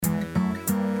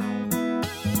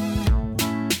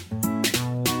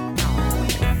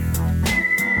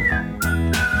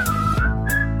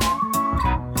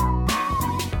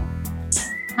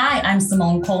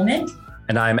Simone Coleman.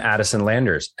 And I'm Addison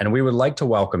Landers, and we would like to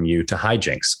welcome you to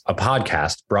Hijinks, a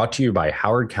podcast brought to you by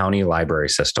Howard County Library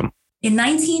System. In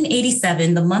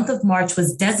 1987, the month of March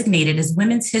was designated as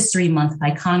Women's History Month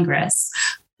by Congress.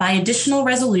 By additional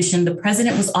resolution, the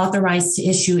president was authorized to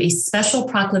issue a special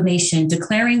proclamation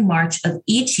declaring March of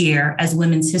each year as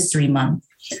Women's History Month.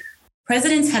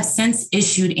 Presidents have since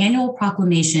issued annual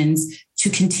proclamations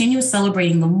to continue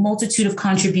celebrating the multitude of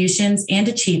contributions and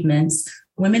achievements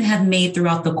women have made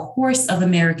throughout the course of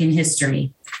American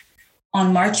history.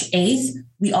 On March 8th,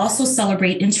 we also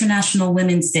celebrate International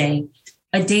Women's Day,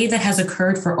 a day that has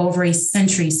occurred for over a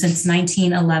century since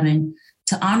 1911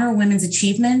 to honor women's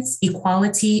achievements,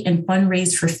 equality, and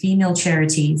fundraise for female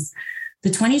charities. The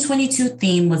 2022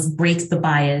 theme was Break the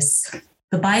Bias,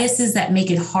 the biases that make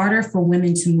it harder for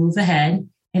women to move ahead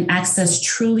and access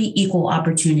truly equal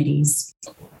opportunities.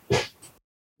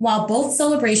 While both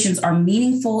celebrations are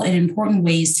meaningful and important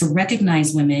ways to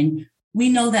recognize women, we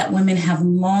know that women have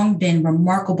long been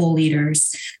remarkable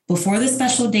leaders before the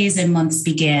special days and months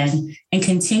began and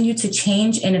continue to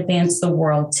change and advance the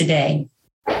world today.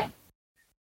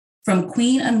 From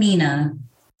Queen Amina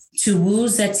to Wu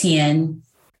Zetian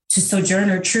to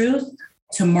Sojourner Truth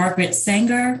to Margaret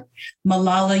Sanger,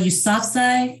 Malala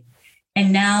Yousafzai,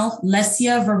 and now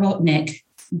Lesia Verotnik,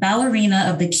 ballerina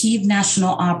of the Kyiv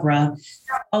National Opera,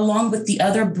 along with the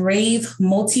other brave,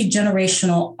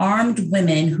 multi-generational armed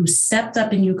women who stepped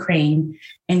up in Ukraine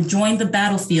and joined the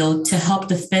battlefield to help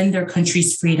defend their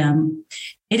country's freedom.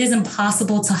 It is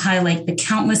impossible to highlight the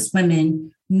countless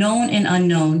women, known and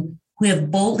unknown, who have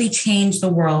boldly changed the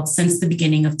world since the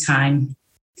beginning of time.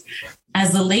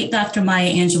 As the late Dr.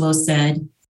 Maya Angelou said,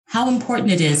 how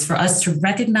important it is for us to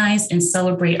recognize and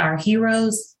celebrate our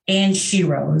heroes and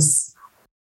sheroes.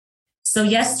 So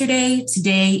yesterday,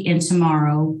 today, and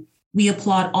tomorrow, we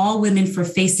applaud all women for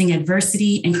facing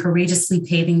adversity and courageously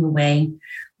paving the way.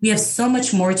 We have so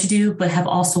much more to do, but have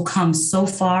also come so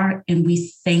far, and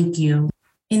we thank you.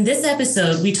 In this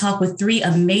episode, we talk with three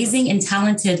amazing and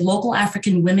talented local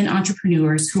African women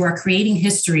entrepreneurs who are creating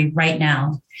history right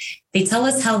now. They tell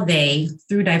us how they,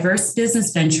 through diverse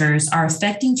business ventures, are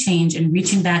affecting change and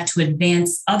reaching back to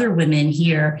advance other women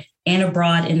here and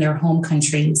abroad in their home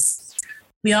countries.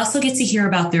 We also get to hear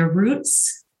about their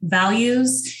roots,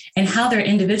 values, and how their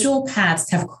individual paths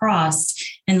have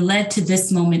crossed and led to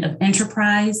this moment of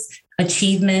enterprise,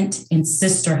 achievement, and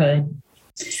sisterhood.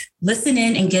 Listen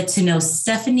in and get to know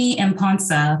Stephanie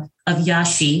Mponsa of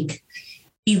Yashik,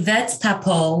 Yvette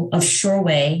Papot of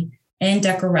Shoreway and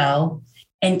Decorel,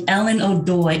 and Ellen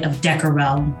O'Doy of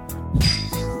Decorel.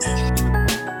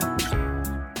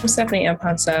 I'm Stephanie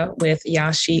Mponsa with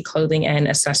Yashi Clothing and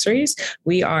Accessories.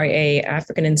 We are a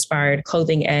African-inspired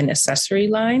clothing and accessory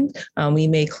line. We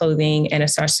make clothing and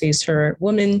accessories for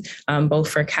women,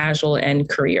 both for casual and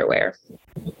career wear.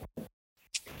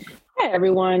 Hi,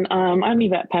 everyone. I'm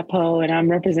Yvette Papot, and I'm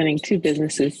representing two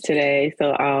businesses today.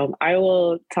 So I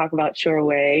will talk about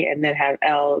Shoreway and then have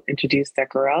Elle introduce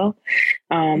Decorel.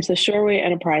 So Shoreway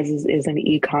Enterprises is an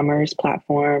e-commerce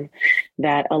platform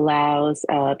that allows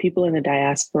people in the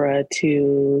diaspora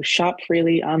to shop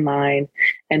freely online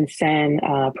and send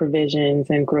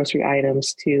provisions and grocery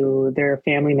items to their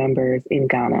family members in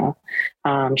Ghana.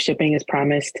 Shipping is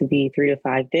promised to be 3 to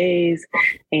 5 days,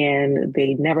 and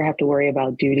they never have to worry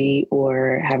about duty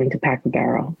or having to pack the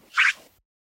barrel.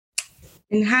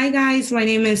 And hi, guys. My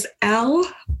name is Elle.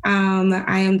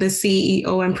 I am the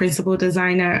CEO and principal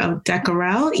designer of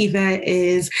Decorel. Yvette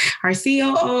is our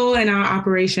COO and our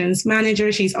operations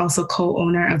manager. She's also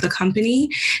co-owner of the company.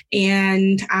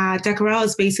 And Decorel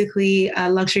is basically a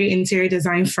luxury interior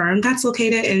design firm that's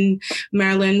located in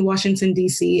Maryland, Washington,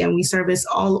 D.C. And we service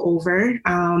all over,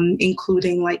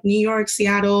 including like New York,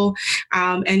 Seattle,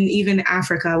 and even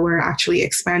Africa. We're actually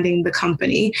expanding the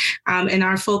company. And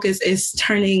our focus is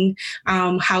turning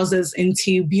houses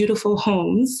into beautiful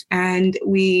homes. And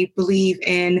we believe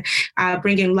in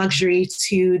bringing luxury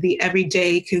to the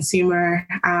everyday consumer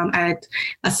at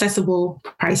accessible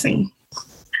pricing.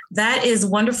 That is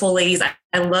wonderful, ladies.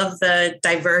 I love the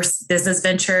diverse business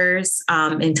ventures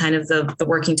and kind of the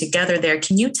working together there.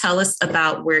 Can you tell us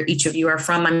about where each of you are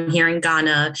from? I'm here in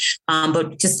Ghana,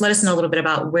 but just let us know a little bit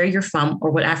about where you're from or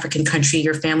what African country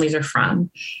your families are from.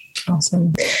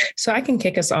 Awesome. So I can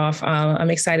kick us off. I'm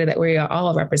excited that we are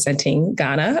all representing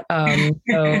Ghana.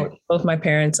 So both my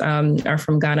parents are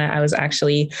from Ghana. I was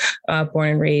actually born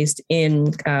and raised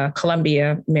in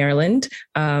Columbia, Maryland,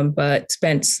 but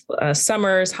spent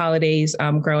summers, holidays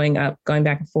growing up, going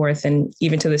back and forth, and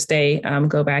even to this day,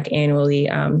 go back annually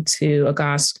to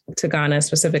Ghana,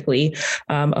 specifically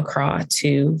Accra,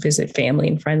 to visit family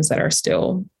and friends that are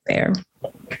still there.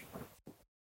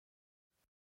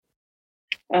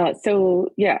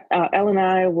 Elle and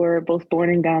I were both born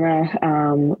in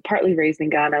Ghana, partly raised in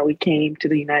Ghana. We came to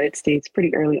the United States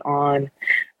pretty early on.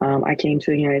 I came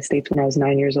to the United States when I was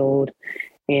 9 years old,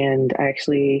 and I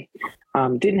actually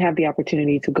didn't have the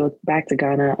opportunity to go back to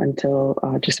Ghana until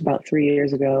just about 3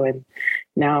 years ago. And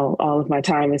now all of my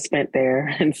time is spent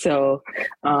there. And so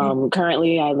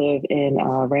currently I live in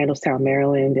Randallstown,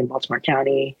 Maryland, in Baltimore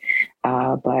County.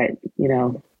 But,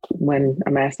 when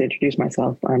I'm asked to introduce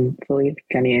myself, I'm fully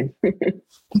Ghanaian.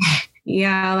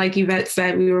 Yeah, like Yvette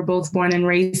said, we were both born and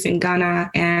raised in Ghana.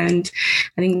 And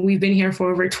I think we've been here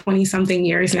for over 20 something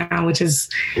years now, which is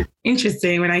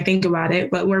interesting when I think about it.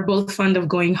 But we're both fond of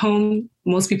going home.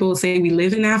 Most people will say we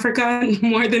live in Africa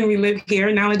more than we live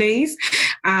here nowadays.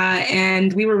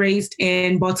 And we were raised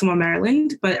in Baltimore,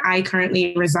 Maryland, but I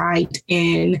currently reside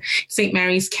in St.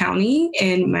 Mary's County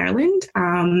in Maryland.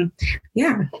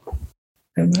 Yeah.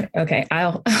 Okay,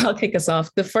 I'll kick us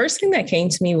off. The first thing that came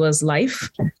to me was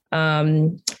life.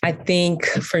 I think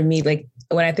for me, like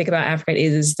when I think about Africa, it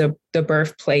is the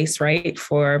birthplace, right?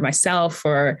 For myself,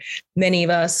 for many of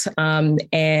us.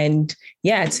 And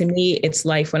yeah, to me, it's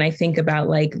life. When I think about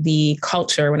like the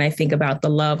culture, when I think about the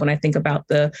love, when I think about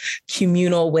the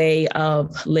communal way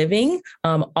of living,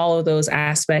 all of those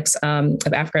aspects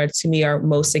of Africa to me are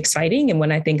most exciting. And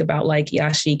when I think about like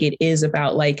Yashik, it is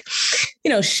about like,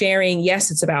 sharing. Yes,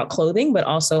 it's about clothing, but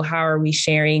also how are we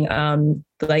sharing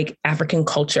like African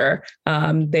culture?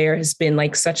 There has been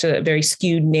like such a very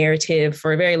skewed narrative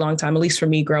for a very long time, at least for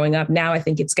me growing up. Now I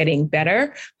think it's getting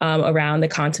better around the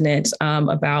continent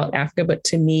about Africa. But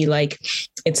to me, like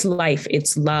it's life,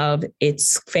 it's love,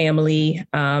 it's family,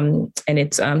 and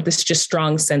it's this just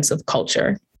strong sense of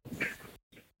culture.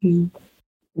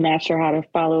 Not sure how to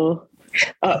follow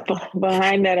up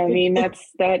behind that. I mean,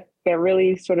 that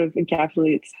really sort of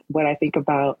encapsulates what I think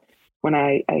about when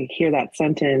I hear that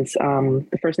sentence.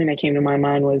 The first thing that came to my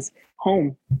mind was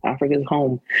home. Africa's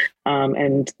home.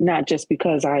 And not just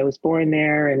because I was born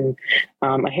there and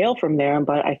I hail from there,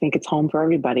 but I think it's home for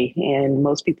everybody. And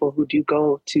most people who do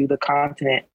go to the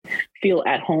continent feel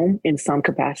at home in some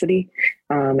capacity.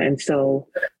 And so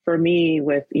for me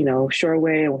with,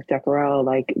 Shoreway and with Decorel,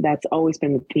 like that's always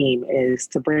been the theme, is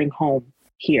to bring home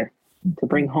here, to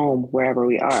bring home wherever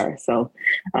we are. So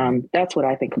that's what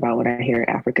I think about when I hear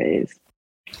Africa is.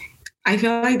 I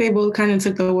feel like they both kind of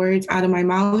took the words out of my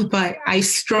mouth, but I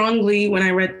strongly, when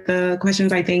I read the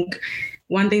questions, I think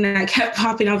one thing that kept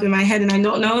popping up in my head, and I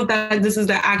don't know that this is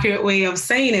the accurate way of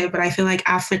saying it, but I feel like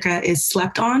Africa is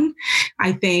slept on.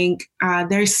 I think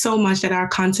there's so much that our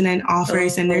continent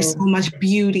offers, and there's so much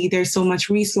beauty, there's so much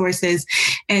resources,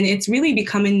 and it's really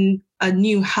becoming a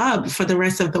new hub for the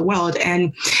rest of the world.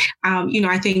 And,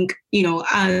 I think,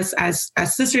 us as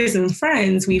sisters and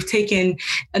friends, we've taken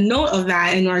a note of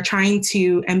that and are trying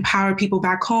to empower people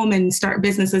back home and start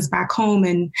businesses back home.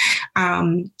 And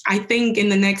I think in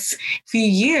the next few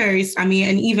years, and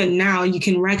even now, you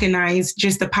can recognize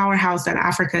just the powerhouse that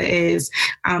Africa is.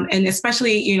 And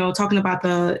especially, talking about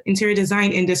the interior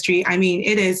design industry,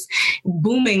 it is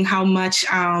booming how much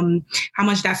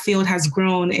that field has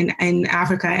grown in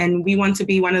Africa. And we want to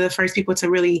be one of the first people to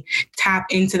really tap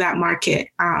into that market.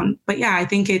 But yeah, I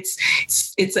think it's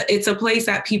a place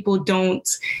that people don't,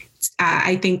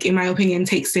 I think, in my opinion,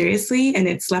 take seriously, and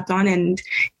it's slept on, and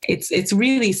it's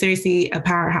really seriously a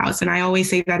powerhouse. And I always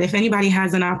say that if anybody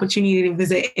has an opportunity to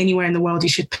visit anywhere in the world, you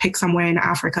should pick somewhere in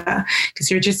Africa, because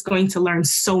you're just going to learn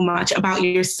so much about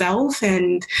yourself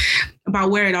and about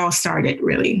where it all started,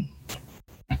 really.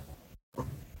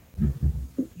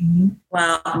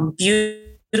 Wow,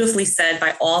 beautifully said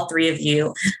by all three of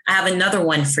you. I have another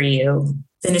one for you.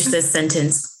 Finish this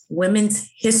sentence. Women's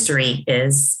history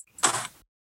is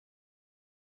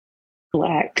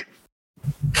Black.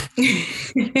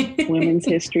 Women's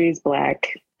history is Black.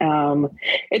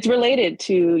 It's related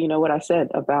to, what I said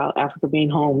about Africa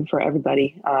being home for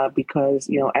everybody, because,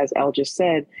 as Elle just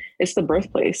said, it's the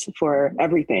birthplace for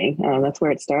everything. That's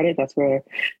where it started. That's where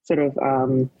sort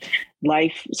of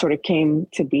life sort of came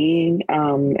to being.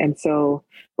 And so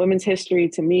women's history,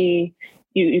 to me,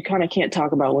 you kind of can't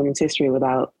talk about women's history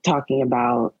without talking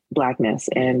about Blackness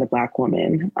and the Black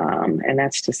woman. And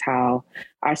that's just how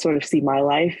I sort of see my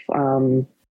life. And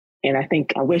I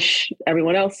think I wish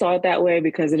everyone else saw it that way,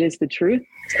 because it is the truth.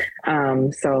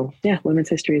 So yeah, women's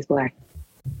history is Black.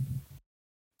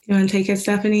 You want to take it,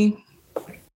 Stephanie?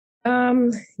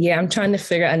 Yeah, I'm trying to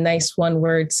figure out a nice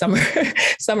one-word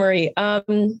summary.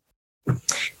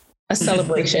 A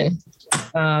celebration.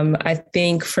 I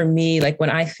think for me, like when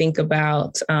I think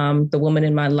about the woman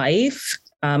in my life,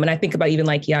 And I think about even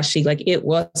like Yashi, like it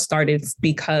was started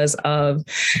because of,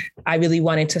 I really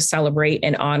wanted to celebrate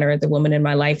and honor the women in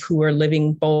my life who were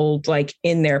living bold, like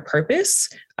in their purpose.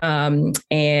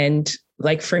 And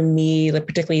like for me, like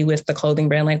particularly with the clothing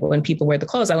brand, like when people wear the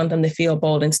clothes, I want them to feel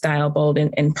bold and style, bold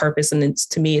and purpose. And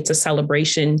to me, it's a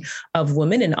celebration of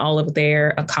women and all of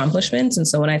their accomplishments. And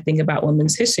so when I think about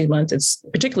Women's History Month, it's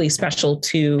particularly special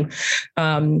to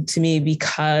me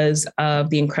because of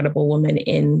the incredible women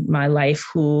in my life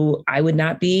who I would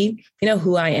not be,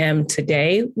 who I am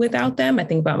today without them. I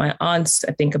think about my aunts.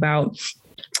 I think about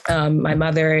my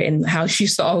mother and how she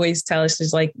used to always tell us,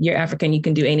 she's like, you're African, you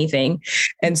can do anything.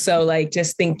 And so like,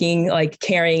 just thinking, like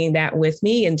carrying that with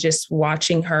me and just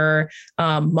watching her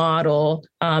model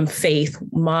faith,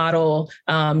 model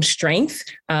strength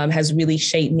has really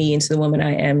shaped me into the woman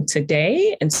I am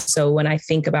today. And so when I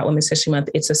think about Women's History Month,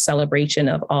 it's a celebration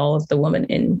of all of the women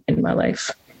in my life.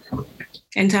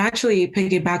 And to actually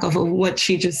piggyback off of what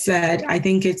she just said, I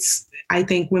think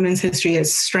women's history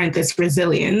is strength, it's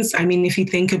resilience. I mean, if you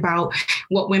think about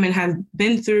what women have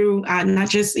been through, not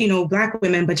just, Black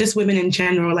women, but just women in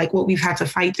general, like what we've had to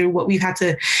fight through, what we've had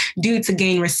to do to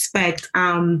gain respect.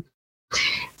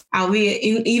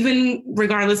 Even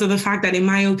regardless of the fact that, in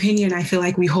my opinion, I feel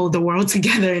like we hold the world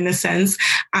together in a sense.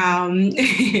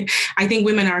 I think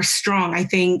women are strong. I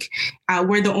think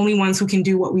we're the only ones who can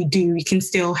do what we do. We can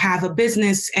still have a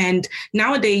business. And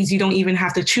nowadays, you don't even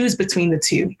have to choose between the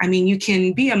two. I mean, you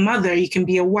can be a mother, you can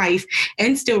be a wife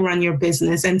and still run your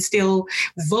business and still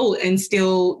vote and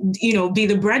still, be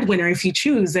the breadwinner if you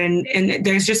choose. And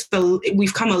there's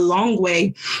we've come a long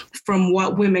way from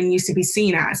what women used to be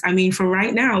seen as. I mean, for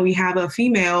right now, we have a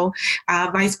female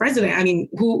vice president. I mean,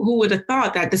 who would have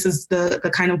thought that this is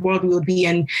the kind of world we would be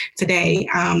in today?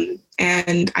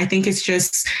 And I think it's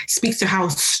just speaks to how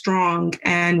strong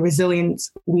and resilient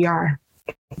we are.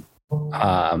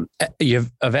 You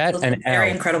have Yvette and Elle.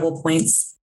 Very incredible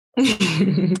points.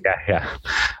 Yeah.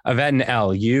 Yvette and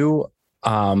Elle, you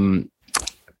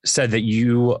said that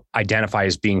you identify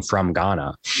as being from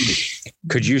Ghana.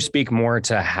 Could you speak more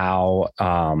to how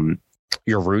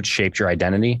your roots shaped your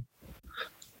identity?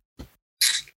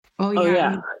 Oh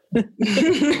yeah.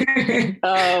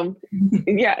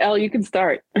 Yeah, Elle, you can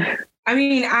start. I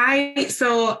mean, I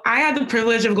had the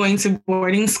privilege of going to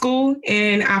boarding school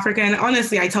in Africa. And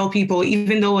honestly, I tell people,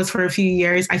 even though it was for a few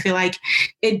years, I feel like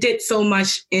it did so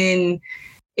much in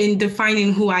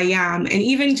defining who I am. And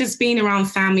even just being around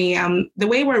family, the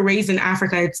way we're raised in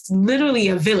Africa, it's literally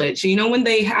a village. When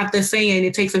they have the saying,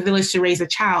 it takes a village to raise a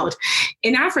child.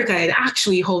 In Africa, it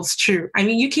actually holds true. I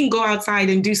mean, you can go outside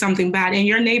and do something bad and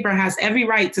your neighbor has every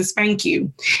right to spank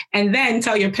you and then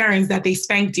tell your parents that they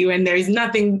spanked you and there's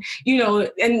nothing,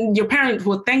 and your parents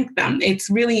will thank them. It's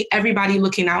really everybody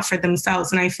looking out for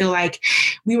themselves. And I feel like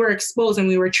we were exposed and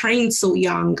we were trained so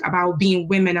young about being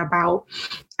women, about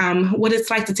what it's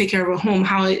like to take care of a home,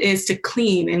 how it is to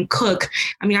clean and cook.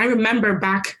 I mean, I remember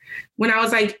back when I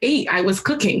was like 8, I was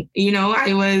cooking,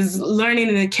 I was learning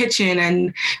in the kitchen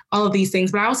and all of these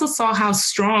things. But I also saw how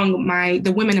strong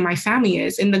the women in my family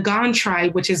is. In the Gan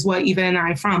tribe, which is what Eva and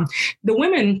I are from, the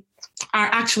women are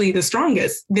actually the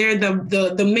strongest. They're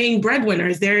the main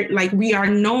breadwinners. They're like, we are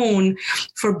known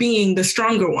for being the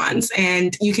stronger ones.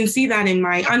 And you can see that in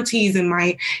my aunties and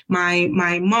my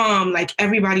mom, like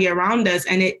everybody around us.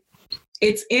 And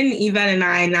it's in Yvette and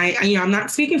I, I'm not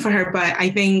speaking for her, but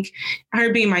I think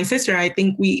her being my sister, I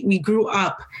think we grew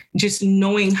up just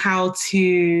knowing how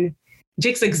to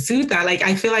just exude that. Like,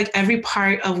 I feel like every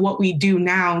part of what we do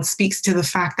now speaks to the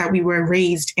fact that we were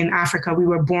raised in Africa. We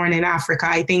were born in Africa.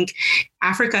 I think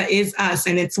Africa is us.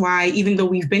 And it's why, even though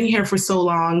we've been here for so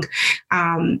long,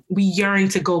 we yearn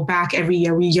to go back every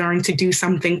year. We yearn to do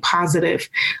something positive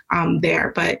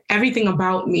there. But everything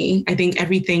about me, I think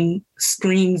everything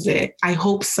screams it. I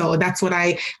hope so. That's what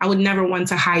I would never want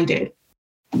to hide it.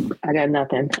 I got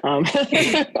nothing.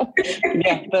 Yeah,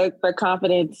 the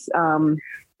confidence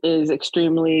is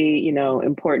extremely,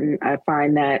 important. I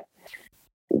find that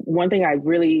one thing I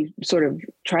really sort of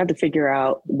tried to figure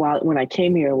out when I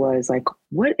came here was like,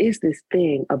 what is this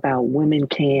thing about women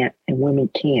can't and women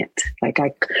can't? Like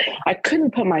I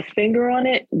couldn't put my finger on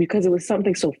it because it was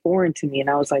something so foreign to me. And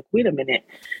I was like, wait a minute,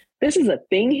 this is a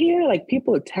thing here? Like,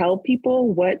 people tell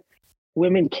people what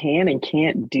women can and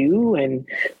can't do. And,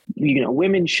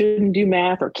 women shouldn't do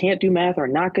math or can't do math or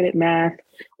not good at math,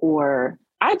 or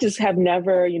I just have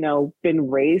never, been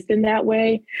raised in that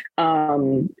way.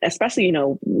 Especially,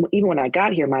 even when I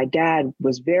got here, my dad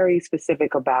was very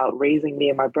specific about raising me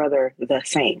and my brother the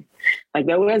same. Like,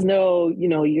 there was no,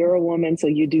 you're a woman, so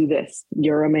you do this.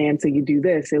 You're a man, so you do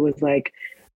this. It was like,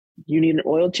 you need an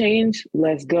oil change,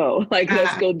 let's go. Like,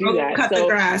 let's go do that. Cut the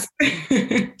grass.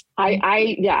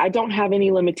 I don't have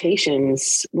any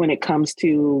limitations when it comes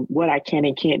to what I can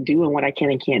and can't do and what I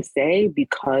can and can't say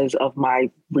because of my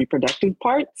reproductive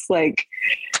parts. Like,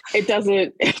 it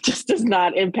just does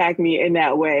not impact me in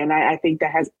that way. And I think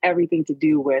that has everything to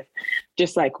do with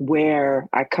just like where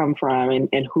I come from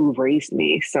and who raised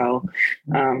me. So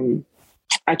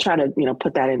I try to,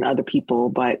 put that in other people,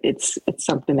 but it's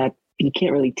something that you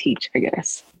can't really teach, I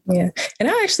guess. Yeah. And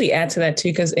I'll actually add to that too,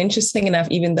 because interesting enough,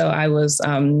 even though I was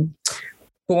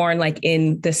born like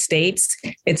in the States,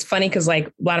 it's funny because like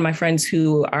a lot of my friends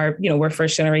who are, we're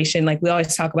first generation, like we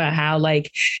always talk about how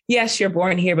like, yes, you're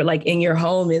born here, but like in your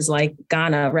home is like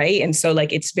Ghana, right? And so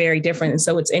like it's very different. And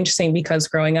so it's interesting because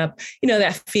growing up,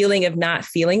 that feeling of not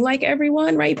feeling like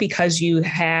everyone, right? Because you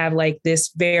have like this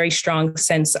very strong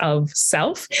sense of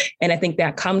self. And I think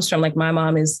that comes from like my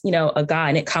mom is, a guy,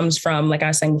 and it comes from, like I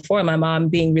was saying before, my mom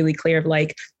being really clear of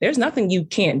like, there's nothing you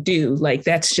can't do. Like,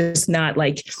 that's just not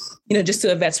like, just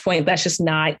to Yvette's point, that's just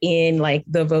not in like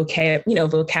the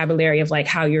vocabulary of like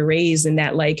how you're raised, and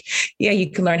that like, yeah,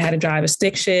 you can learn how to drive a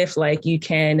stick shift. Like you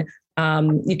can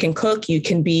cook, you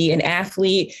can be an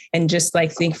athlete, and just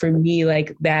like think for me,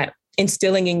 like that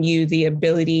instilling in you the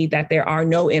ability that there are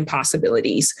no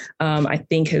impossibilities, I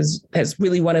think has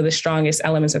really one of the strongest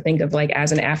elements, I think, of like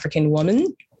as an African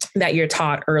woman, that you're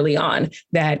taught early on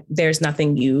that there's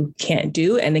nothing you can't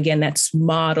do. And again, that's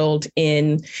modeled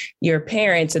in your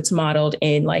parents. It's modeled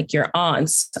in like your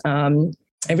aunts. And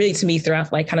really to me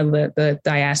throughout like kind of the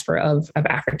diaspora of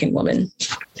African women.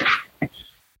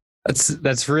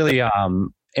 That's really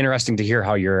interesting to hear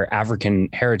how your African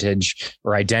heritage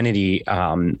or identity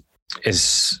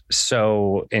is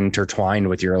so intertwined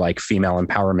with your like female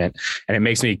empowerment. And it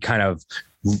makes me kind of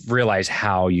realize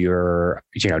how you're,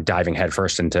 diving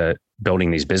headfirst into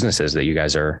building these businesses that you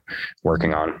guys are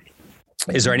working on.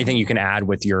 Is there anything you can add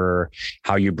with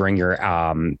how you bring your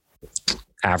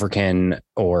African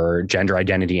or gender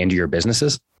identity into your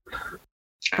businesses?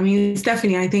 I mean,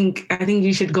 Stephanie, I think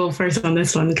you should go first on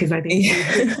this one, because I think you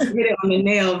hit it on the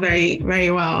nail very, very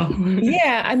well.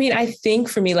 Yeah. I mean, I think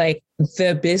for me, like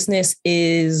the business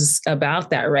is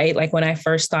about that, right? Like when I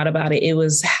first thought about it, it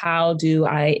was how do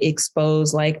I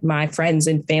expose like my friends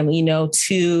and family,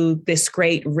 to this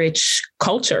great, rich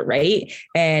culture, right?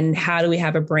 And how do we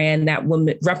have a brand that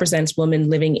represents women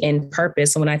living in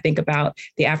purpose? And when I think about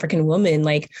the African woman,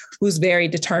 like who's very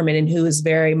determined and who is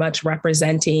very much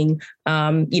representing,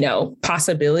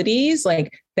 possibilities,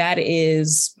 like that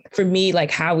is for me,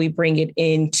 like how we bring it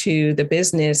into the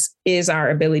business is our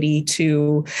ability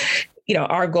to,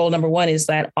 our goal number one is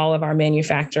that all of our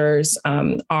manufacturers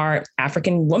are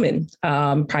African women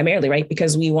primarily, right?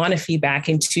 Because we want to feed back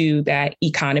into that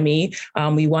economy.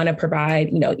 We want to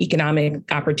provide,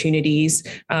 economic opportunities.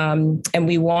 And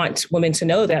we want women to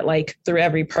know that like through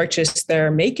every purchase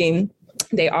they're making,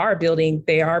 they are building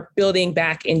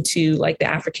back into like the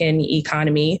African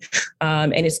economy.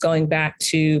 And it's going back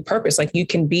to purpose. Like you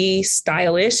can be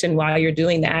stylish, and while you're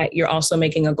doing that, you're also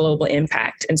making a global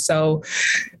impact. And so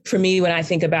for me, when I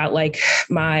think about like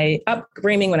my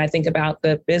upbringing, when I think about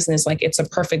the business, like it's a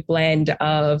perfect blend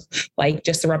of like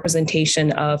just the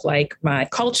representation of like my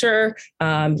culture,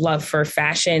 love for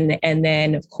fashion, and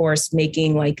then of course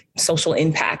making like social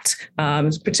impact,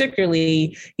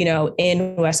 particularly,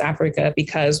 in West Africa,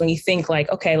 because when you think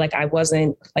like, okay, like I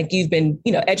wasn't like, you've been,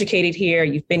 educated here,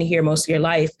 you've been here most of your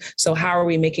life. So how are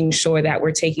we making sure that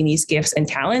we're taking these gifts and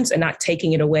talents and not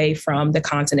taking it away from the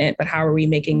continent, but how are we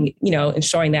making,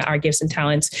 ensuring that our gifts and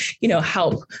talents,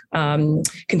 help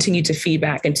continue to feed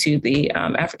back into the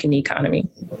African economy?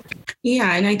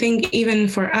 Yeah. And I think even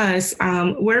for us,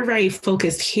 we're very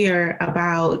focused here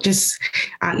about just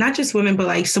not just women, but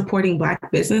like supporting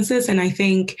Black businesses. And I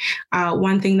think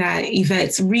one thing that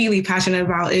Yvette's really passionate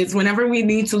about is whenever we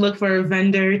need to look for a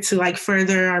vendor to like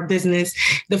further our business,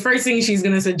 the first thing she's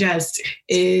going to suggest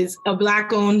is a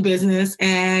Black owned business.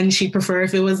 And she'd prefer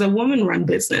if it was a woman run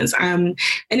business. And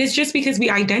it's just because we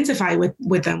identify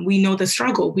with them. We know the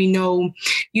struggle. We know,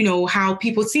 how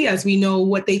people see us. We know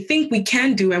what they think we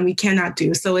can do and we cannot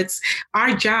do. So it's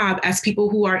our job as people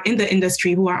who are in the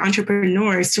industry, who are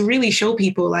entrepreneurs, to really show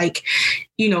people like,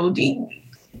 you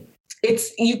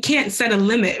can't set a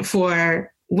limit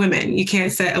for women. You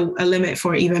can't set a limit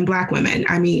for even Black women.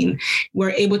 I mean,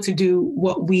 we're able to do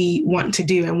what we want to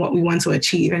do and what we want to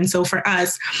achieve. And so for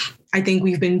us, I think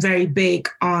we've been very big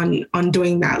on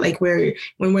doing that. Like we're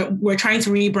trying to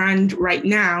rebrand right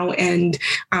now. And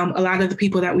a lot of the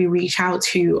people that we reach out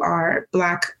to are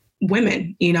Black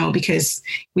women, because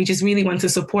we just really want to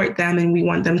support them. And we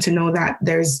want them to know that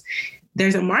there's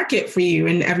there's a market for you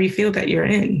in every field that you're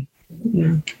in.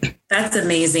 Yeah. That's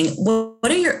amazing.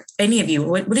 What are any of you,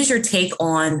 what is your take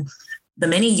on the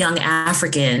many young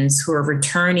Africans who are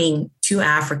returning to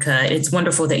Africa? It's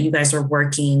wonderful that you guys are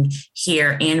working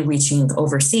here and reaching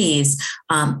overseas.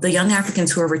 The young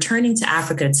Africans who are returning to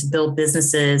Africa to build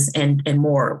businesses and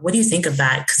more. What do you think of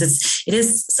that? Because it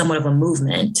is somewhat of a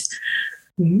movement.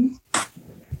 Mm-hmm.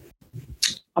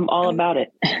 I'm all about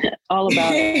it. All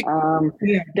about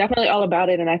it. Definitely all about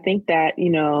it. And I think that,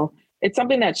 it's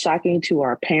something that's shocking to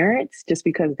our parents just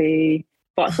because they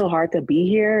fought so hard to be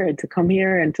here and to come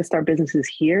here and to start businesses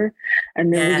here.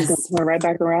 And then we're just going to turn right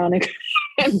back around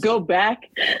and go back.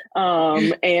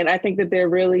 And I think that they're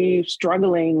really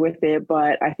struggling with it,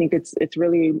 but I think it's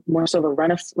really more so of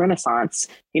a renaissance,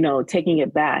 taking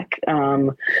it back.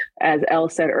 As Elle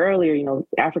said earlier,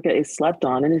 Africa is slept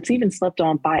on, and it's even slept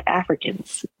on by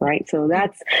Africans, right? So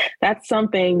that's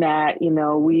something that,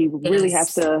 we really have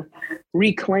to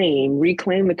reclaim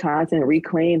the continent,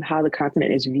 reclaim how the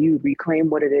continent is viewed, reclaim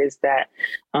what it is that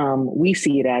we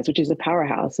see it as, which is a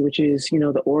powerhouse, which is,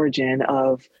 the origin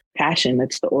of passion.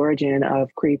 That's the origin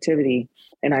of creativity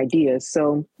and ideas.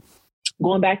 So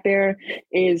going back there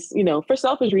is, for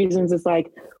selfish reasons, it's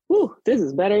like, ooh, this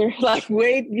is better, like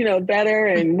way, better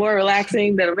and more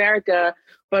relaxing than America.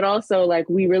 But also like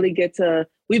we really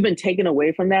we've been taken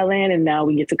away from that land, and now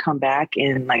we get to come back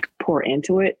and like pour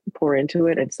into it.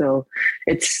 And so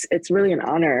it's really an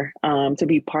honor to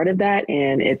be part of that.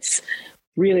 And it's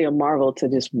really a marvel to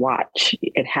just watch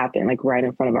it happen like right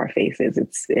in front of our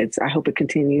faces. I hope it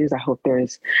continues. I hope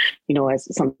there's,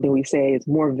 as something we say is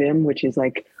more vim, which is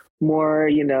like more,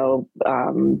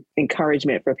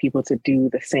 encouragement for people to do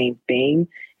the same thing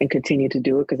and continue to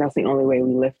do it. Cause that's the only way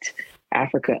we lift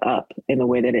Africa up in the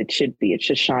way that it should be. It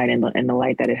should shine in the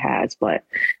light that it has. But,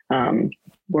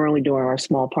 we're only doing our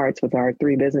small parts with our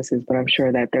 3 businesses, but I'm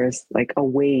sure that there's like a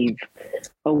wave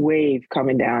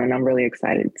coming down, and I'm really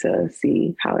excited to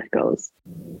see how it goes.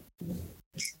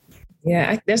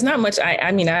 Yeah, there's not much.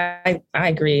 I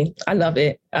agree. I love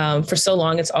it. For so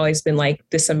long, it's always been like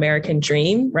this American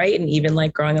dream, right? And even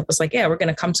like growing up, it's like, yeah, we're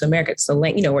going to come to America. It's the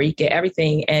land, where you get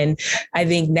everything. And I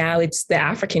think now it's the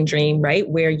African dream, right?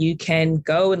 Where you can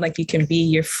go and like you can be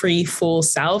your free, full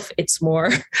self. It's more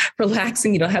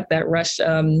relaxing. You don't have that rush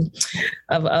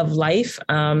of life.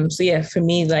 So yeah, for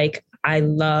me, like I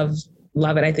love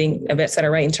it. I think Yvette said it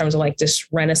right in terms of like this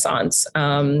renaissance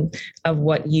of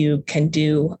what you can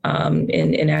do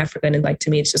in Africa. And like, to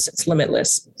me, it's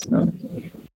limitless. So.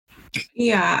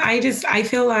 Yeah, I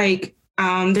feel like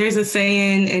there's a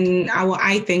saying, and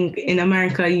I think in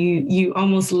America, you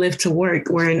almost live to work,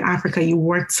 where in Africa, you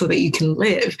work so that you can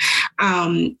live.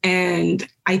 And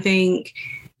I think,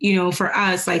 for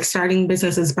us, like starting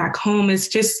businesses back home,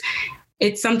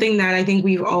 it's something that I think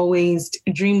we've always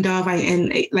dreamed of.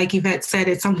 And like Yvette said,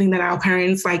 it's something that our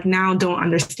parents like now don't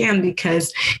understand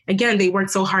because, again, they worked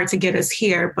so hard to get us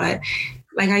here. But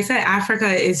like I said, Africa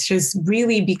is just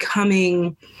really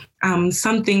becoming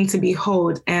something to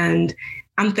behold. And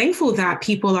I'm thankful that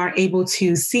people are able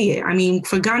to see it. I mean,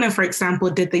 for Ghana, for example,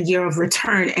 did the Year of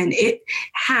Return, and it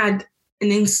had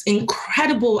an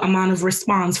incredible amount of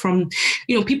response from,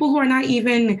 people who are not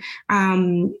even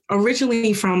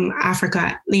originally from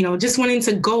Africa, just wanting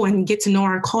to go and get to know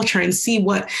our culture and see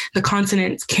what the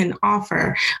continent can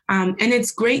offer. And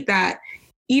it's great that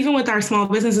even with our small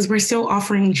businesses, we're still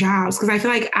offering jobs, because I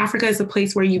feel like Africa is a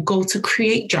place where you go to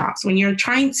create jobs. When you're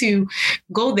trying to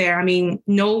go there,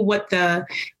 know what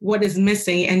is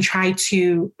missing and try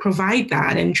to provide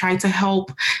that and try to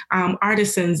help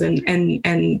artisans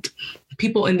and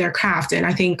people in their craft. And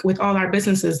I think with all our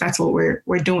businesses, that's what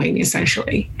we're doing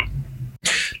essentially.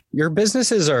 Your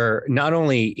businesses are not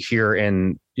only here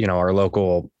in, our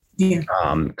local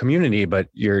community, but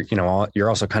you're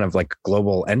also kind of like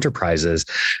global enterprises.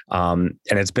 And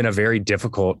it's been a very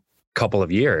difficult couple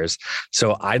of years.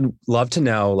 So I'd love to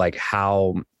know like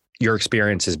how your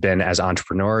experience has been as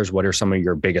entrepreneurs. What are some of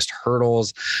your biggest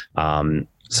hurdles, some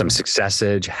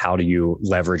successes? How do you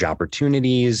leverage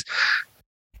opportunities?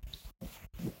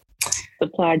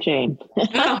 Supply chain.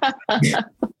 Oh.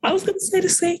 I was going to say the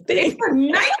same thing. It's a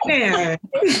nightmare.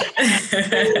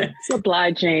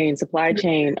 Supply chain.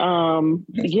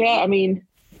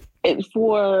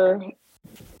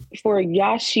 For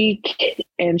Yashik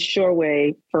and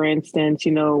Shoreway, for instance,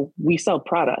 we sell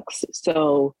products.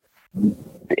 So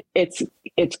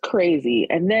it's crazy.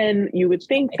 And then you would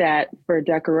think that for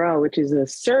Decorel, which is a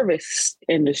service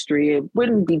industry, it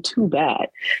wouldn't be too bad.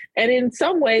 And in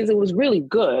some ways it was really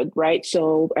good, right?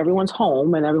 So everyone's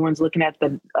home and everyone's looking at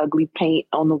the ugly paint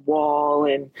on the wall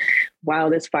and wow,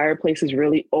 this fireplace is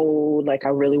really old. Like I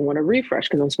really want to refresh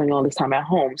because I'm spending all this time at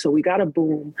home. So we got a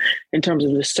boom in terms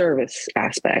of the service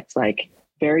aspects, like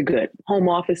very good. Home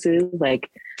offices, like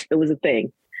it was a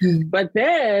thing. But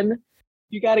then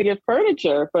you got to get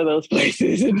furniture for those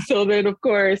places. And so then, of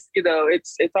course,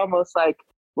 it's almost like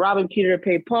robbing Peter to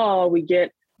pay Paul. We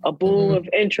get a boom of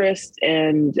interest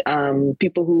and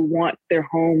people who want their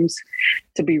homes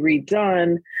to be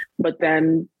redone. But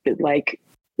then, like,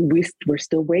 we're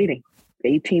still waiting.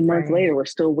 18 months later, we're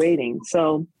still waiting.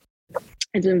 So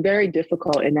it's been very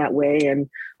difficult in that way. And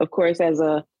of course, as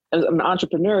an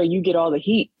entrepreneur, you get all the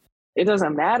heat. It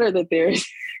doesn't matter that there's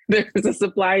a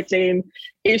supply chain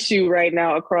issue right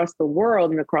now across the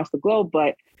world and across the globe,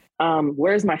 but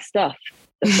where's my stuff,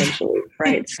 essentially,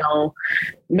 right? So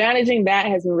managing that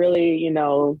has been really,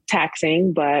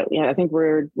 taxing, but I think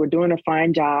we're doing a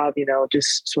fine job,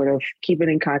 just sort of keeping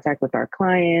in contact with our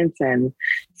clients and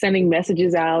sending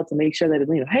messages out to make sure that,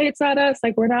 hey, it's not us,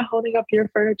 like we're not holding up your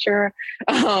furniture.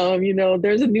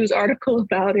 There's a news article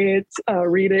about it,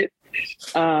 read it.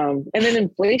 And then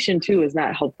inflation too is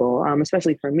not helpful,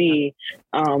 especially for me.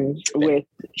 With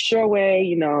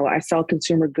Shoreway, I sell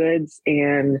consumer goods,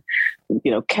 and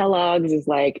Kellogg's is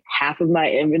like half of my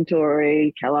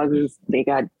inventory. Kellogg's they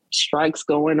got strikes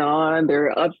going on.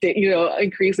 They're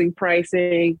increasing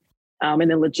pricing,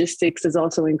 and then logistics is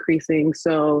also increasing.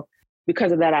 So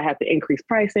because of that, I have to increase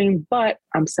pricing. But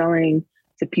I'm selling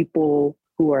to people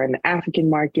who are in the African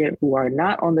market, who are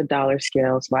not on the dollar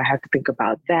scale. So I have to think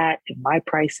about that in my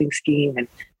pricing scheme and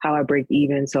how I break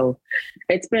even. So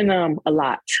it's been a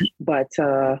lot, but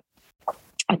I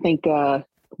think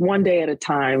one day at a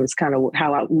time is kind of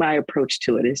how my approach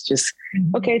to it is just,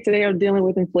 okay, today I'm dealing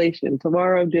with inflation.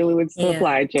 Tomorrow I'm dealing with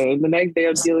supply chain. The next day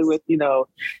I'm dealing with,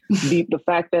 the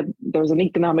fact that there's an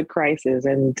economic crisis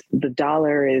and the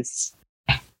dollar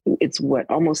it's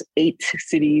almost 8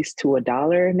 cities to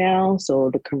 $1 now. So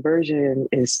the conversion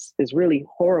is really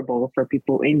horrible for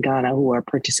people in Ghana who are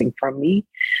purchasing from me.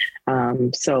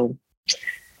 So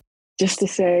just to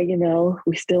say,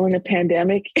 we're still in a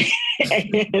pandemic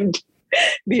and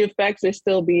the effects are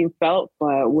still being felt,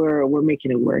 but we're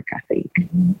making it work, I think.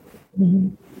 Mm-hmm.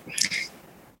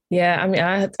 Yeah, I mean,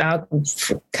 I'll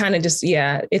kind of just,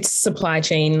 it's supply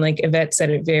chain. Like Yvette said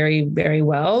it very, very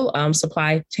well.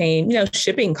 Supply chain,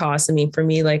 shipping costs. I mean, for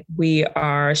me, like we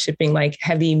are shipping like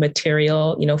heavy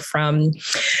material, from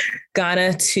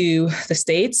Ghana to the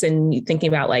States, and thinking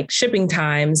about like shipping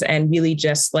times and really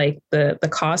just like the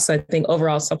costs. I think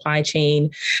overall supply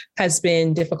chain has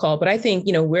been difficult, but I think,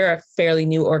 we're a fairly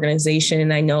new organization.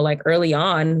 And I know like early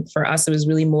on for us, it was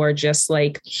really more just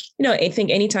like, I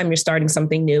think anytime you're starting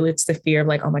something new, it's the fear of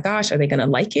like, oh my gosh, are they going to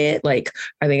like it? Like,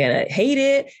 are they going to hate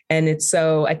it? And it's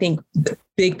so I think the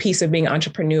big piece of being an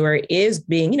entrepreneur is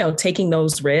being, taking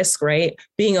those risks, right?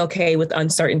 Being okay with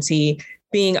uncertainty,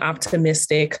 being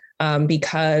optimistic,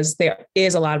 because there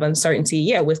is a lot of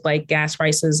uncertainty, with like gas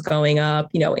prices going up,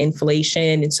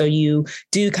 inflation. And so you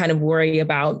do kind of worry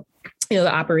about the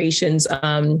operations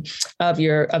of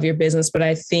your business. But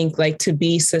I think like to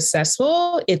be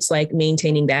successful, it's like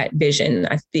maintaining that vision.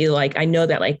 I feel like I know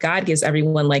that like God gives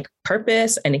everyone like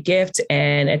purpose and a gift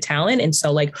and a talent. And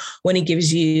so like when he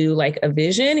gives you like a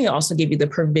vision, he'll also give you the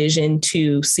provision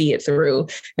to see it through.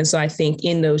 And so I think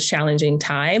in those challenging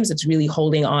times, it's really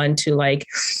holding on to like,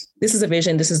 this is a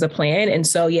vision, this is the plan. And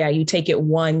so, you take it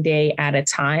one day at a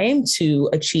time to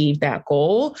achieve that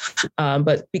goal.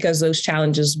 But because those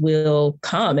challenges will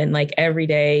come and like every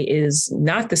day is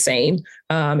not the same.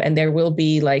 And there will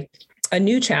be like a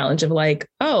new challenge of like,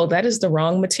 oh, that is the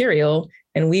wrong material.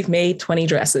 And we've made 20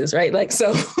 dresses, right? Like,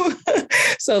 so,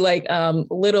 so like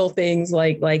little things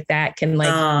like that can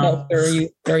like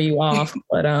throw you off.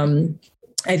 But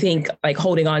I think like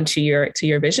holding on to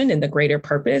your vision and the greater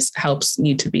purpose helps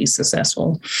you to be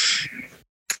successful.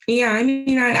 Yeah, I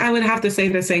mean, I would have to say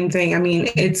the same thing. I mean,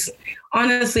 it's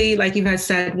honestly, like you guys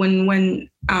said, when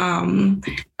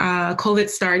COVID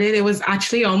started, it was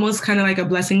actually almost kind of like a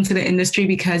blessing to the industry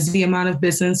because the amount of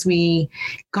business we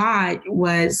got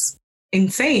was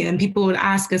insane. And people would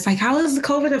ask us like, how is the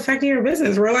COVID affecting your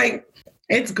business? We're like,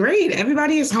 it's great.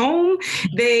 Everybody is home.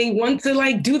 They want to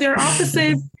like do their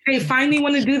offices. They finally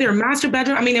want to do their master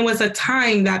bedroom. I mean, it was a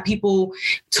time that people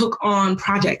took on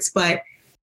projects, but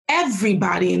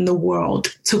everybody in the world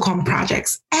took on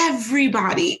projects.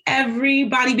 Everybody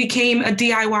became a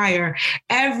DIYer.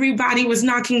 Everybody was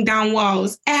knocking down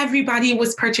walls. Everybody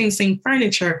was purchasing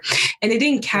furniture. And it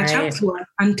didn't catch up to us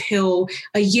until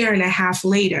a year and a half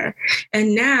later.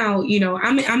 And now,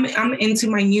 I'm into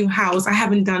my new house. I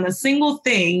haven't done a single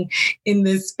thing in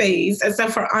this space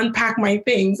except for unpack my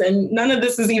things. And none of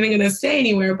this is even going to stay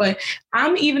anywhere. But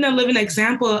I'm even a living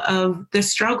example of the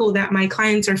struggle that my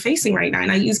clients are facing right now.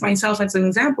 And I use myself as an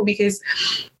example because,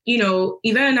 Eva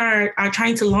and I are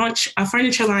trying to launch a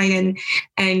furniture line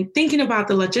and thinking about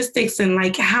the logistics and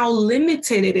like how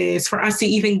limited it is for us to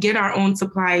even get our own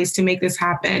supplies to make this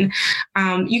happen.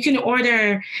 You can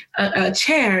order a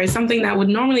chair, something that would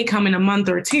normally come in a month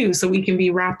or two, so we can be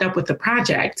wrapped up with the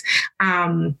project.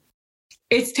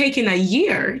 It's taken a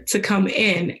year to come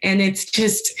in, and it's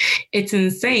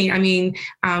insane. I mean,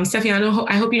 Stephanie,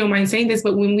 I hope you don't mind saying this,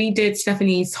 but when we did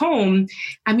Stephanie's home,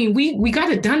 I mean, we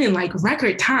got it done in like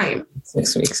record time.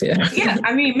 6 weeks, yeah. Yeah,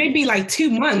 I mean, maybe like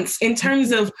 2 months in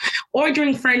terms of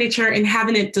ordering furniture and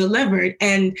having it delivered.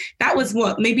 And that was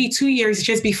maybe 2 years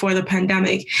just before the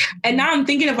pandemic. And now I'm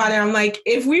thinking about it. I'm like,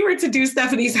 if we were to do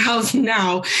Stephanie's house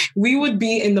now, we would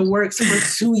be in the works for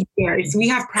 2 years. We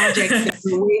have projects that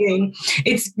we're waiting.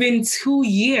 It's been 2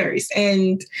 years,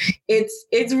 and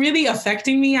it's really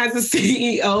affecting me as a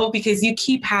CEO because you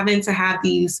keep having to have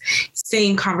these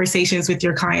same conversations with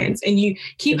your clients, and you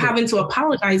keep having to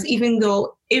apologize, even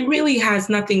though it really has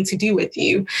nothing to do with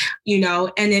you,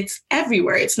 and it's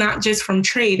everywhere. It's not just from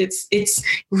trade. It's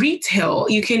retail.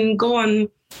 You can go on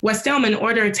West Elm and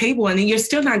order a table, and you're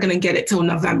still not going to get it till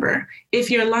November if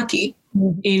you're lucky.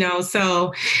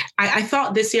 So I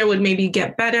thought this year would maybe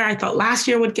get better. I thought last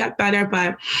year would get better,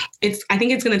 but I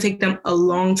think it's going to take them a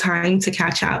long time to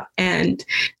catch up. And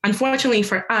unfortunately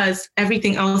for us,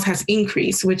 everything else has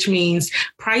increased, which means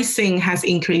pricing has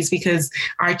increased because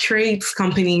our trades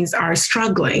companies are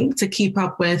struggling to keep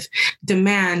up with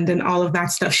demand and all of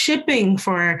that stuff. Shipping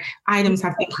for items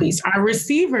have increased. Our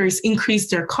receivers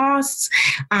increased their costs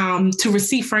to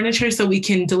receive furniture so we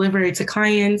can deliver it to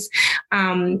clients.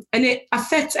 And it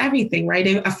affects everything, right?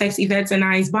 It affects Yvette and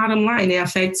I's bottom line. It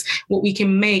affects what we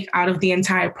can make out of the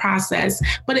entire process,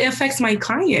 but it affects my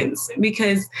clients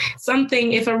because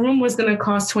if a room was going to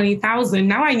cost $20,000,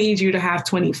 now I need you to have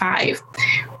 25.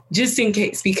 Just in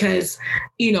case, because,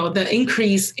 the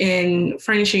increase in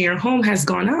furnishing your home has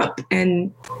gone up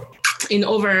and in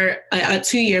over a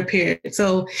 2-year period.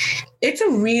 So it's a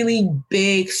really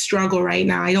big struggle right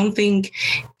now. I think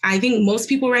most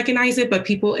people recognize it, but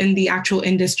people in the actual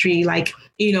industry, like,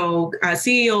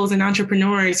 CEOs and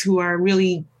entrepreneurs who are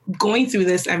really going through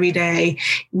this every day,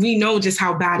 we know just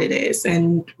how bad it is.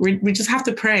 And we just have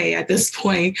to pray at this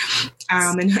point,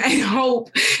 and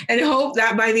hope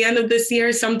that by the end of this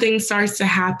year, something starts to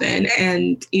happen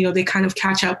and, they kind of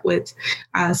catch up with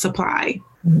supply.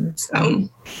 So.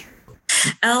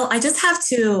 Elle, I just have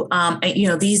to,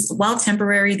 these, while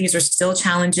temporary, these are still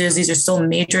challenges. These are still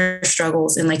major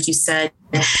struggles. And like you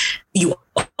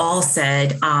all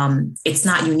said, it's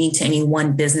not unique to any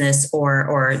one business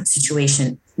or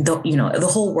situation. The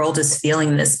whole world is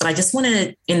feeling this, but I just want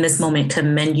to, in this moment,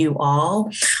 commend you all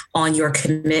on your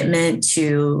commitment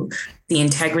to the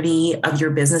integrity of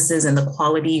your businesses and the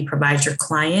quality you provide your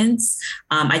clients.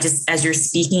 As you're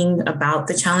speaking about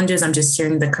the challenges, I'm just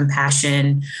hearing the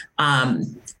compassion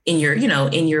in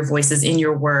your voices, in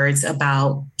your words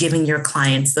about giving your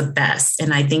clients the best.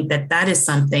 And I think that is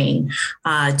something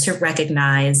to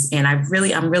recognize. And I'm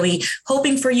really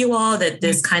hoping for you all that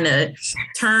this kind of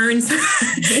turns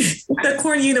the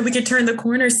corner, we could turn the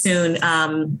corner soon.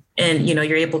 And,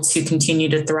 you're able to continue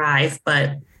to thrive.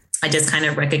 But I just kind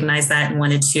of recognized that and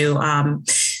wanted to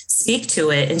speak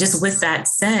to it. And just with that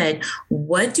said,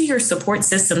 what do your support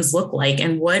systems look like,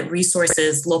 and what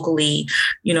resources locally,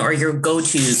 are your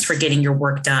go-tos for getting your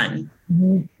work done?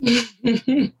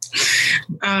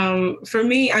 For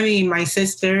me, I mean, my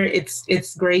sister,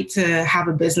 it's great to have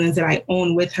a business that I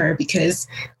own with her because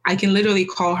I can literally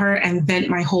call her and vent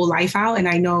my whole life out. And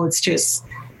I know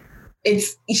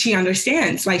she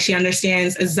understands, she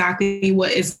understands exactly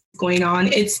what is going on.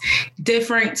 It's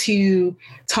different to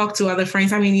talk to other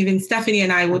friends. I mean, even Stephanie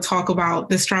and I will talk about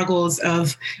the struggles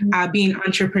of being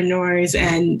entrepreneurs.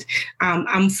 And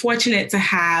I'm fortunate to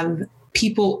have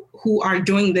people who are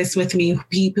doing this with me,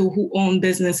 people who own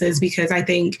businesses, because I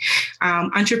think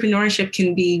entrepreneurship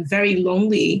can be very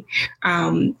lonely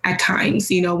at times,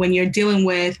 when you're dealing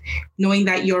with knowing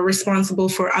that you're responsible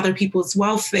for other people's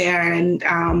welfare. And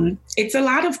it's a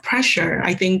lot of pressure.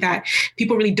 I think that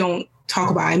people really don't talk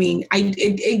about. I mean,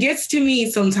 it gets to me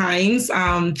sometimes.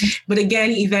 But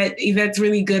again, Yvette's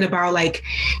really good about like,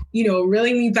 you know,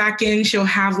 reeling me back in. She'll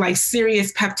have like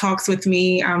serious pep talks with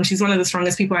me. She's one of the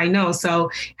strongest people I know. So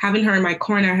having her in my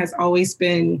corner has always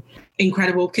been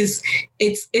incredible, because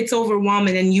it's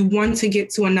overwhelming and you want to get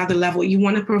to another level. You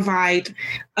want to provide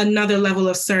another level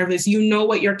of service. You know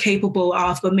what you're capable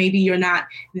of, but maybe you're not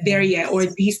there yet, or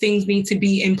these things need to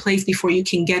be in place before you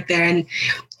can get there. And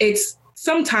it's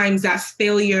sometimes that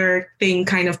failure thing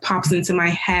kind of pops into my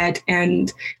head,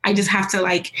 and I just have to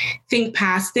like think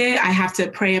past it. I have to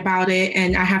pray about it.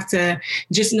 And I have to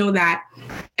just know that for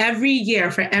every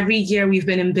year we've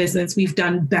been in business, we've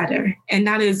done better. And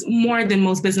that is more than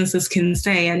most businesses can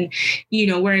say. And, you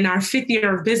know, we're in our 5th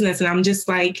year of business, and I'm just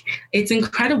like, it's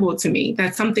incredible to me.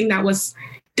 That's something that was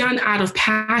done out of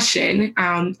passion.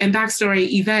 And backstory,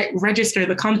 Yvette registered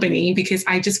the company because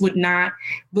I just would not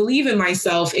believe in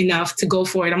myself enough to go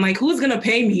for it. I'm like, who's going to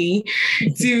pay me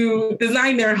to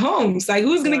design their homes? Like,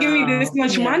 who's going to give me this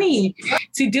much money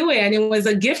to do it? And it was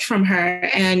a gift from her.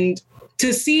 And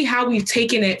to see how we've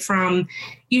taken it from,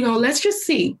 you know, let's just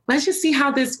see how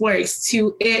this works,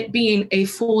 to it being a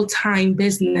full-time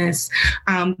business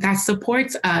that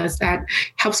supports us, that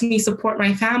helps me support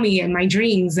my family and my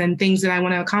dreams and things that I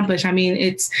want to accomplish. I mean,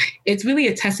 it's really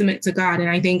a testament to God. And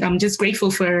I think I'm just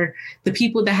grateful for the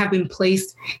people that have been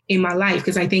placed in my life,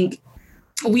 because I think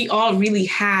we all really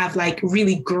have like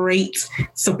really great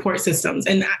support systems.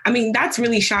 And I mean, that's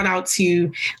really shout out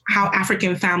to how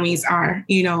African families are,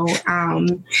 you know,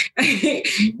 they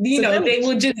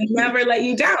will just never let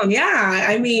you down. Yeah.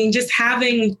 I mean, just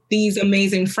having these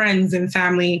amazing friends and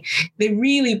family, they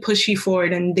really push you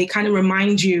forward, and they kind of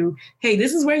remind you, hey,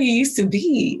 this is where you used to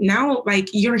be. Now, like,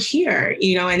 you're here,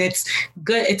 you know, and it's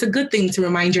good. It's a good thing to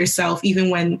remind yourself,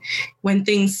 even when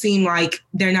things seem like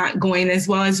they're not going as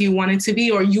well as you want it to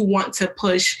be, or you want to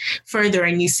push further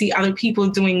and you see other people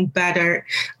doing better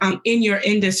in your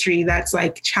industry that's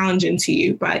like challenging to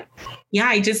you. But yeah,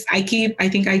 I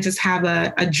think I just have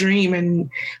a dream, and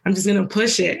I'm just going to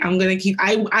push it.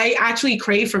 I actually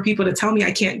crave for people to tell me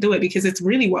I can't do it, because it's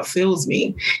really what fills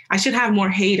me. I should have more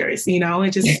haters, you know,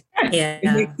 it just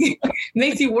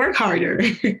makes you work harder.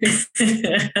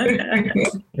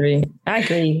 I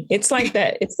agree. It's like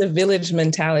that. It's the village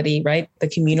mentality, right? The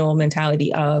communal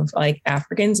mentality of like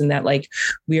Africans, and that like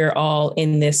we are all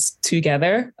in this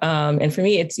together. And for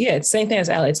me, it's same thing as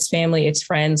Elle. It's family, it's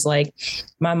friends. Like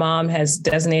my mom has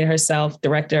designated herself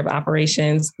director of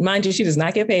operations. Mind you, she does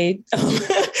not get paid.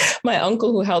 My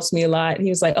uncle, who helps me a lot, he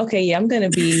was like, okay, yeah, I'm going to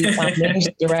be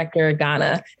managing director of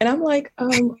Ghana. And I'm like,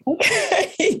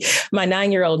 okay. My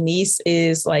 9-year-old niece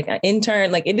is like an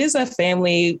intern. Like, it is a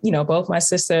family, you know, both my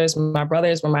sisters, my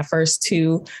brothers were my first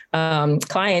 2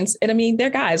 clients. And I mean,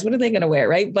 they're guys, what are they going to wear?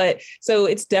 Right. But so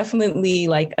it's definitely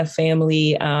like a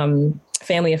family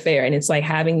affair. And it's like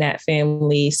having that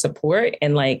family support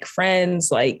and like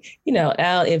friends, like, you know,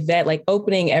 Elle, Yvette, like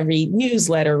opening every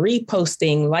newsletter,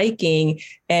 reposting, liking,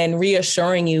 and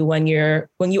reassuring you when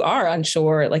you are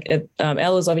unsure. Like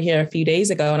Elle was over here a few days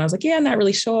ago, and I was like, yeah, I'm not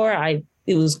really sure.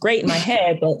 It was great in my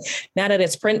head, but now that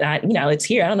it's it's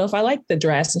here. I don't know if I like the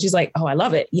dress. And she's like, oh, I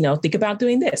love it. You know, think about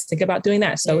doing this, think about doing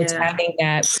that. So it's having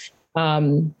that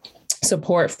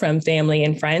support from family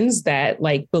and friends that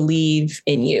like believe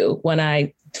in you. When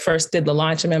I first did the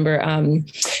launch, I remember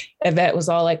Yvette was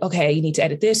all like, okay, you need to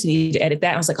edit this, you need to edit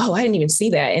that. I was like, oh, I didn't even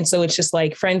see that. And so it's just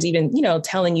like friends even, you know,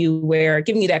 telling you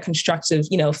giving you that constructive,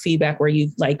 you know, feedback where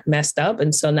you like messed up.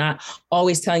 And so not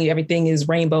always telling you everything is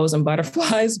rainbows and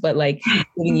butterflies, but like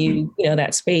giving you, you know,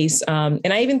 that space.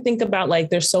 And I even think about like,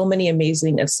 there's so many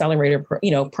amazing accelerator,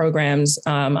 programs.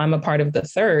 I'm a part of the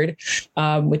Third,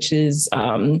 which is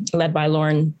led by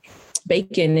Lauren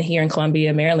Bacon here in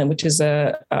Columbia, Maryland, which is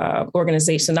a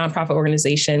nonprofit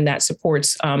organization that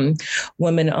supports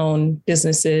women-owned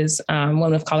businesses,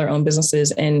 women of color-owned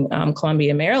businesses in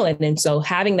Columbia, Maryland. And so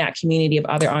having that community of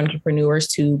other entrepreneurs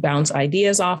to bounce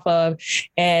ideas off of,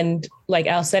 and like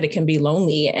Elle said, it can be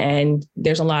lonely and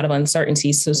there's a lot of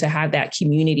uncertainty. So to have that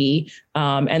community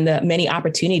and the many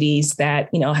opportunities that,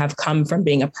 you know, have come from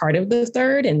being a part of the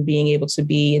Third and being able to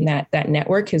be in that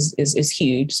network is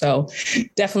huge. So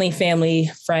definitely family,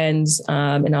 friends,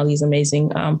 and all these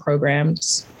amazing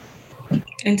programs.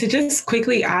 And to just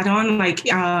quickly add on, like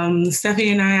Stephanie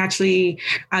and I actually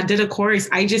did a course.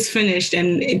 I just finished,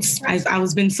 and I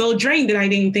was been so drained that I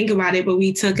didn't think about it. But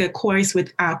we took a course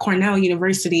with Cornell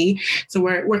University, so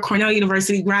we're Cornell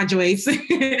University graduates.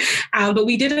 But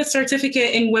we did a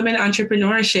certificate in women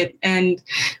entrepreneurship, and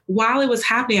while it was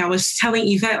happening, I was telling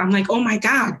Yvette, I'm like, oh my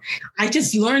God, I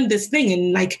just learned this thing,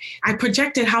 and like I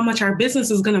projected how much our business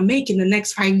is going to make in the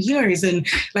next 5 years, and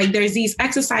like there's these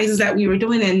exercises that we were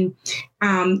doing, and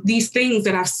these things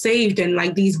that I've saved and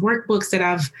like these workbooks that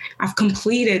I've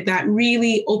completed that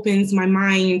really opens my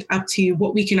mind up to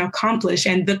what we can accomplish.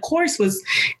 And the course was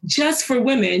just for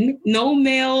women, no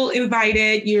male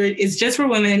invited. It's just for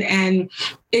women. And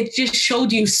it just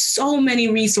showed you so many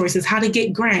resources, how to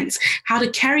get grants, how to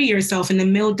carry yourself in a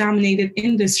male-dominated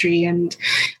industry. And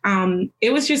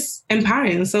it was just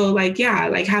empowering. So like, yeah,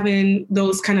 like having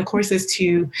those kind of courses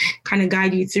to kind of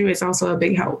guide you through is also a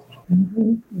big help.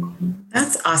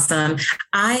 That's awesome.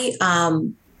 I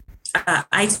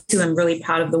too am really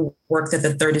proud of the work that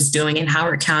the Third is doing in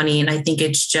Howard County. And I think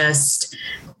it's just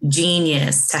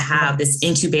genius to have this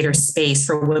incubator space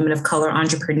for women of color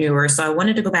entrepreneurs. So I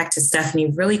wanted to go back to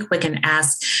Stephanie really quick and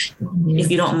ask, if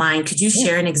you don't mind, could you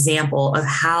share an example of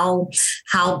how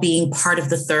being part of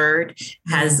the Third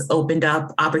has opened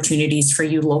up opportunities for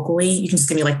you locally? You can just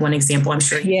give me like one example, I'm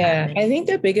sure. Yeah, I think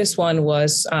the biggest one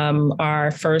was our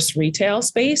first retail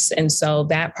space. And so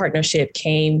that partnership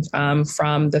came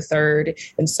from the Third.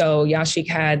 And so Yashik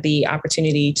had the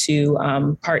opportunity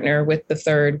to partner with the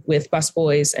Third with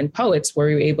Busboys and Poets, where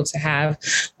we were able to have,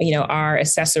 our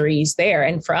accessories there.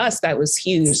 And for us, that was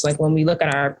huge. Like when we look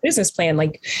at our business plan,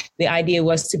 like the idea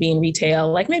was to be in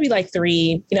retail, like maybe like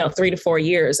 3 to 4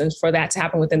 years. And for that to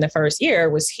happen within the first year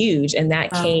was huge. And that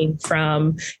came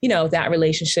from, that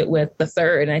relationship with the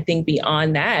Third. And I think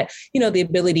beyond that, the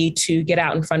ability to get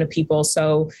out in front of people.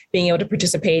 So being able to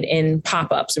participate in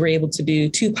pop-ups, we're able to do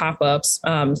 2 pop-ups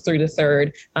through the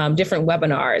Third, different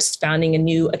webinars, founding a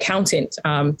new accountant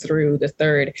through the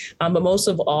Third. But most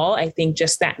of all, I think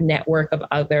just that network of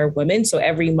other women. So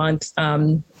every month,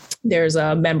 there's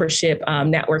a membership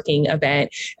networking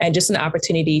event and just an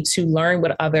opportunity to learn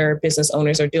what other business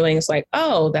owners are doing. It's like,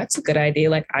 oh, that's a good idea.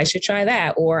 Like I should try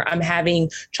that. Or I'm having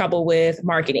trouble with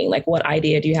marketing. Like what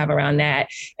idea do you have around that?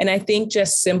 And I think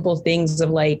just simple things of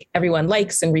like everyone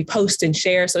likes and repost and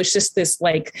share. So it's just this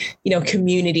like,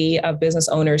 community of business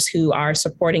owners who are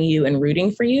supporting you and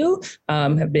rooting for you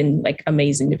have been like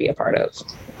amazing to be a part of.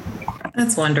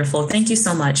 That's wonderful. Thank you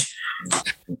so much.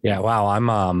 Yeah. Wow.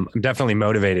 I'm definitely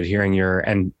motivated hearing your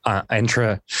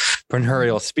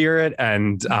entrepreneurial spirit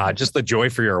and just the joy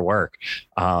for your work.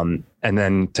 And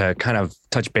then to kind of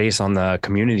touch base on the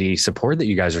community support that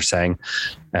you guys are saying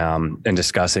and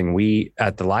discussing, we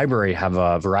at the library have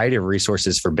a variety of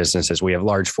resources for businesses. We have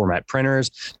large format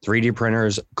printers, 3D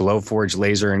printers, Glowforge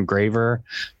laser engraver,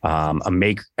 at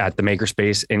the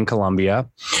Makerspace in Columbia.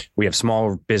 We have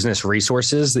small business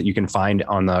resources that you can find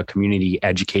on the community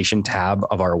education tab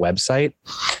of our website.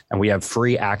 And we have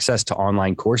free access to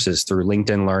online courses through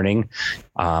LinkedIn Learning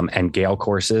and Gale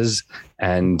courses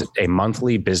and a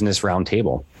monthly business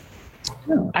roundtable.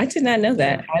 Oh, I did not know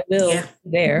that. I will be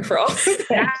there for all of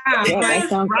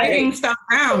that. Writing stuff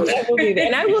down.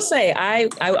 And I will say, I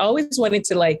always wanted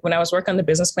to, like, when I was working on the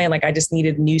business plan, like I just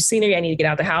needed new scenery. I needed to get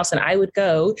out of the house, and I would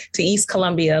go to East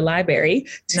Columbia Library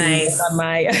to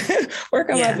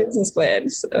work on my business plan.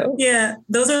 So yeah,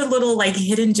 those are little like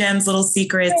hidden gems, little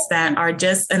secrets that are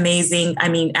just amazing. I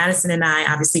mean, Addison and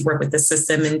I obviously work with the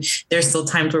system, and there's still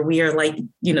times where we are like,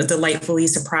 delightfully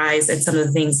surprised at some of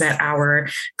the things that our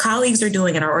colleagues are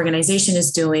doing and our organization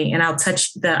is doing. And I'll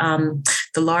touch the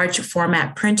large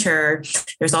format printer.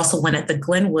 There's also one at the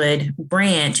Glenwood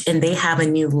branch, and they have a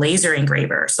new laser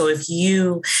engraver. So if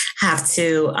you have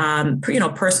to,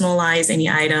 personalize any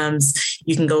items,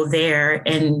 you can go there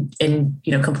and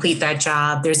complete that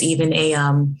job. There's even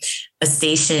a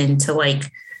station to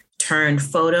like turn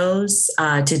photos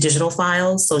to digital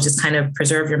files. So just kind of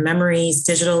preserve your memories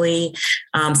digitally.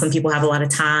 Some people have a lot of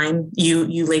time.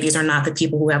 You ladies are not the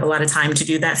people who have a lot of time to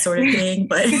do that sort of thing,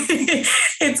 but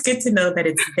it's good to know that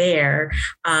it's there.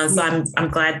 So I'm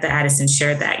glad that Addison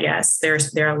shared that. Yes, there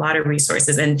are a lot of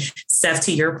resources. And Steph,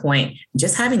 to your point,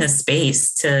 just having a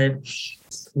space to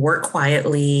work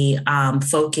quietly,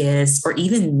 focus, or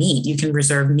even meet. You can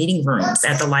reserve meeting rooms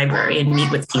at the library and meet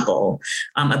with people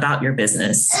about your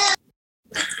business.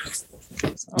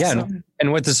 Yeah.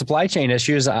 And with the supply chain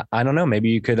issues, I don't know, maybe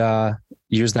you could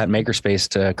use that makerspace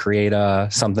to create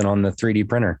something on the 3D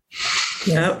printer.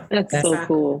 Yep. That's so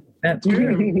cool. That's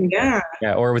true. Yeah.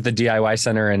 Yeah. Or with the DIY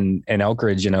center in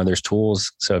Elkridge, there's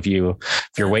tools. So if you're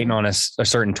waiting on a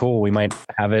certain tool, we might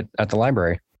have it at the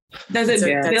library. Does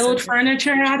it build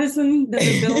furniture, Addison? Does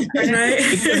it build furniture? Right.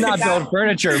 It does not build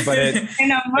furniture, but it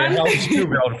helps to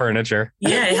build furniture.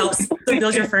 Yeah, it helps to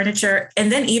build your furniture.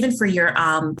 And then even for your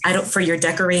for your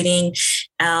decorating,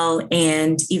 Elle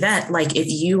and Yvette, like if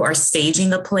you are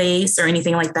staging a place or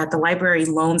anything like that, the library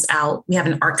loans out. We have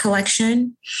an art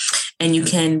collection and you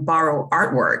can borrow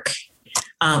artwork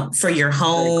for your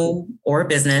home or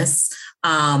business.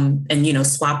 And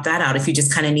swap that out if you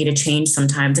just kind of need a change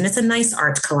sometimes. And it's a nice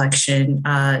art collection.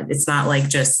 It's not like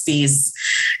just these,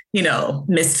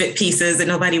 misfit pieces that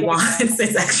nobody wants.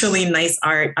 It's actually nice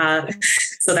art.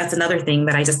 So that's another thing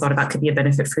that I just thought about could be a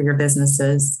benefit for your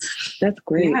businesses. That's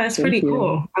great. Yeah, that's pretty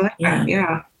cool. I like that.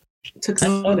 Yeah. Took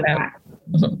some of that.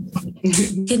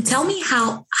 Can tell me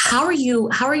how are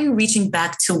you reaching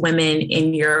back to women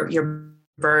in your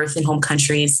birth and home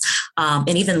countries, and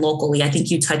even locally? I think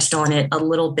you touched on it a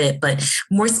little bit, but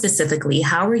more specifically,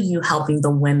 how are you helping the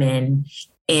women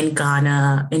in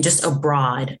Ghana and just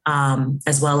abroad,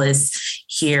 as well as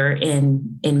here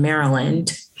in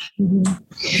Maryland?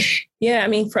 Yeah, I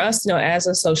mean, for us, as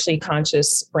a socially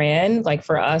conscious brand, like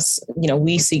for us,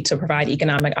 we seek to provide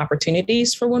economic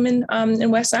opportunities for women in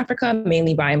West Africa,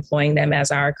 mainly by employing them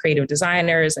as our creative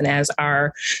designers and as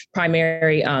our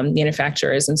primary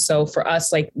manufacturers. And so for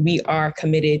us, like we are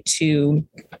committed to,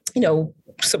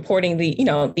 supporting the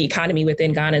economy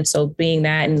within Ghana. And so being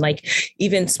that, and like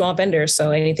even small vendors. So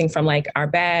anything from like our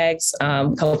bags,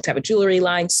 hope to have a jewelry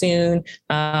line soon.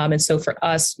 And so for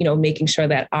us, making sure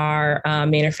that our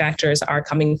manufacturers are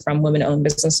coming from women-owned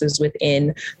businesses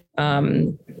within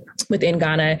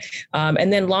Ghana.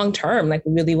 And then long term, like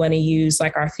we really want to use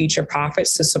like our future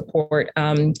profits to support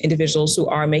individuals who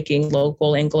are making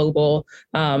local and global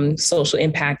social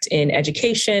impact in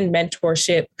education,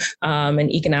 mentorship,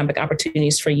 and economic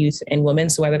opportunities for youth and women.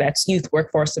 So whether that's youth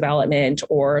workforce development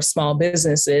or small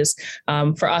businesses,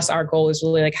 for us, our goal is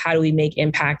really like, how do we make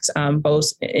impact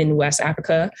both in West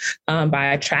Africa by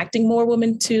attracting more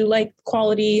women to like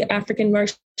quality African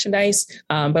merchandise,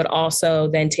 but also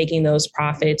then taking those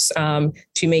profits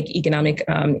to make economic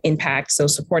impact. So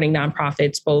supporting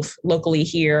nonprofits, both locally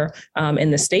here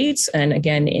in the States and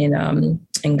again in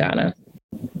Ghana.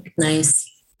 Nice.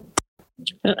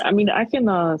 I mean, I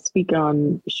can speak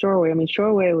on Shoreway. I mean,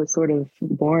 Shoreway was sort of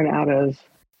born out of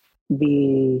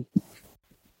the,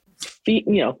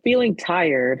 feeling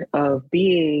tired of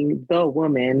being the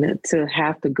woman to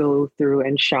have to go through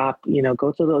and shop,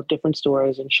 go to the different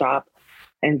stores and shop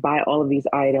and buy all of these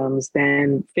items,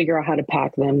 then figure out how to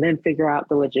pack them, then figure out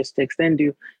the logistics, then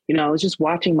do, I was just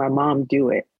watching my mom do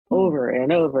it over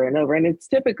and over and over. And it's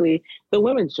typically the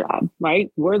women's job,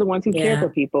 right? We're the ones who care for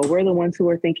people. We're the ones who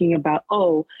are thinking about,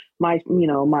 my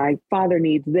father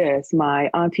needs this, my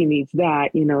auntie needs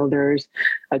that, there's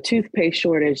a toothpaste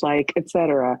shortage, like, et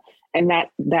cetera. And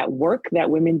that work that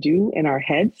women do in our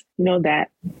heads,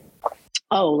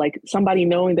 like somebody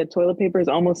knowing that toilet paper is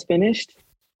almost finished.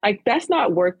 Like, that's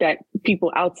not work that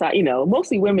people outside,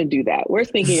 mostly women do that. We're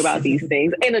thinking about these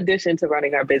things in addition to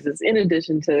running our business, in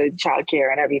addition to childcare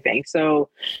and everything. So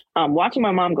watching my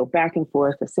mom go back and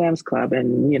forth to Sam's Club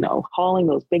and, hauling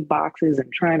those big boxes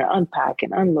and trying to unpack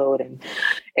and unload. And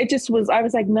it just was, I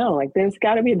was like, no, like there's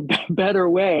got to be a better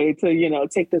way to,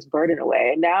 take this burden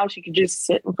away. And now she could just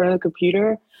sit in front of the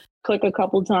computer, click a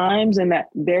couple times, and that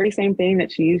very same thing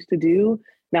that she used to do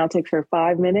now takes her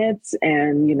 5 minutes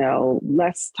and,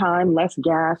 less time, less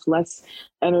gas, less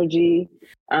energy.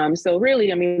 So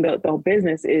really, I mean, the whole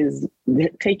business is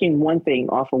taking one thing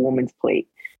off a woman's plate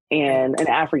and an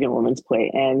African woman's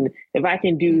plate. And if I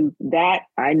can do that,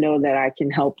 I know that I can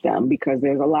help them because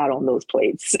there's a lot on those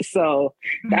plates. So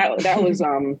that was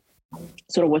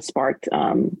sort of what sparked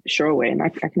Shoreway. And I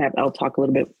can have Elle talk a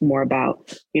little bit more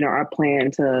about, our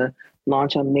plan to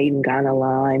launch a Made in Ghana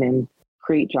line and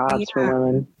create jobs for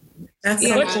women. That's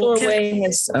what Shoreway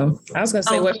has. I was going to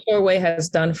say what Shoreway has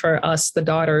done for us, the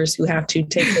daughters who have to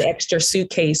take the extra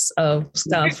suitcase of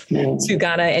stuff to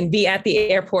Ghana and be at the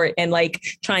airport and like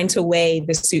trying to weigh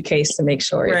the suitcase to make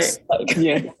sure it's like,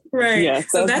 right. Yeah.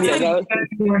 So that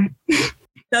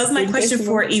was my question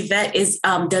for Yvette is,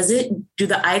 do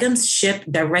the items ship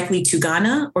directly to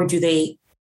Ghana or do they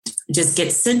just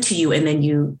get sent to you and then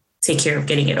you take care of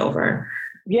getting it over?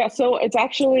 Yeah, so it's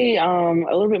actually a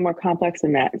little bit more complex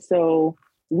than that. So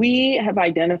we have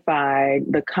identified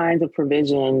the kinds of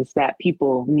provisions that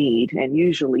people need and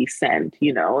usually send,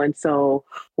 and so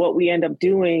what we end up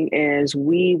doing is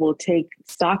we will take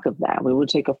stock of that. We will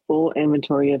take a full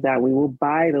inventory of that. We will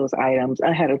buy those items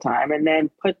ahead of time and then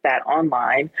put that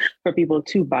online for people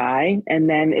to buy. And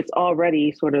then it's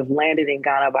already sort of landed in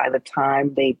Ghana by the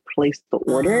time they place the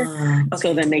order. Okay.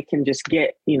 So then they can just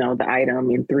get, the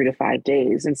item in 3 to 5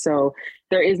 days. And so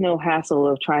there is no hassle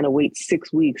of trying to wait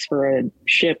 6 weeks for a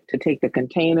ship to take the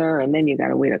container. And then you got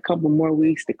to wait a couple more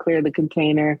weeks to clear the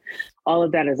container. All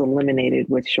of that is eliminated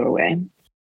with Shoreway.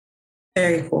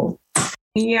 Very cool.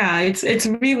 Yeah, it's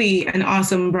really an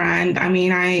awesome brand. I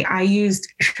mean, I used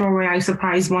Shoreway. I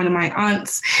surprised one of my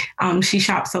aunts. She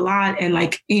shops a lot. And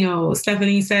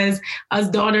Stephanie says, us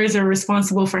daughters are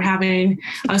responsible for having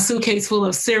a suitcase full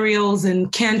of cereals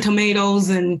and canned tomatoes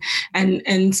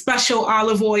and special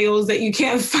olive oils that you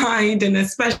can't find and a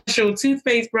special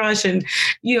toothpaste brush and,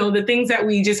 the things that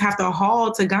we just have to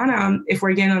haul to Ghana if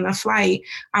we're getting on a flight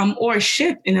or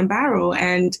ship in a barrel.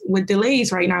 And with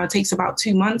delays right now, it takes about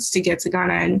 2 months to get to Ghana.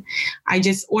 And I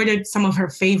just ordered some of her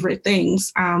favorite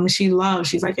things.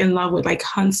 She's like in love with like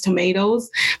Hunt's tomatoes,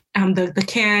 the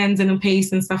cans and the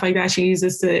paste and stuff like that. She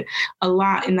uses it a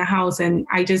lot in the house. And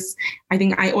I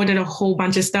think I ordered a whole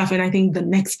bunch of stuff. And I think the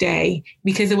next day,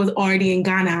 because it was already in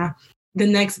Ghana, the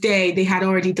next day they had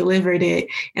already delivered it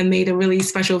and made a really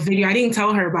special video. I didn't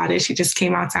tell her about it. She just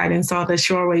came outside and saw the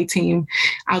Shoreway team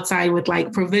outside with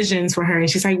like provisions for her. And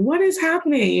she's like, what is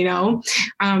happening?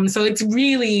 So it's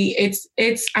really,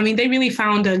 they really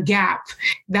found a gap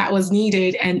that was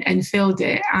needed and filled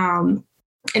it.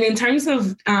 And in terms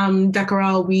of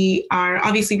Decorel, we are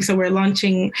obviously, so we're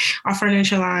launching our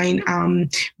furniture line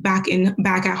back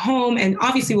at home. And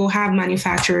obviously we'll have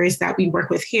manufacturers that we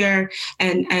work with here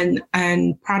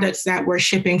and products that we're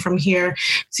shipping from here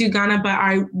to Ghana.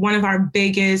 But one of our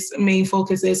biggest main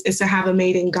focuses is to have a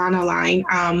made in Ghana line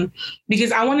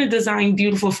because I want to design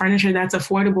beautiful furniture that's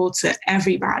affordable to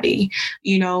everybody.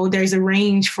 There's a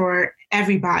range for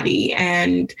everybody.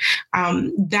 And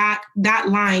that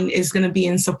line is going to be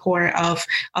in support of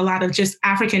a lot of just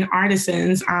African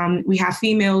artisans. We have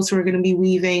females who are going to be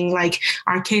weaving like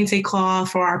our kente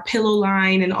cloth or our pillow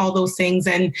line and all those things.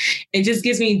 And it just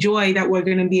gives me joy that we're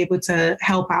going to be able to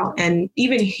help out. And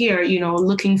even here,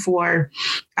 looking for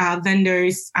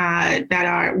vendors that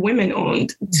are women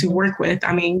owned to work with.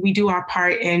 I mean, we do our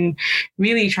part in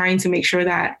really trying to make sure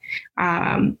that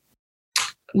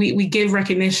we give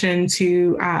recognition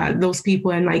to those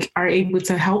people and like are able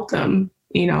to help them.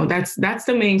 That's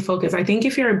the main focus. I think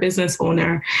if you're a business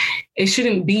owner, it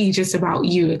shouldn't be just about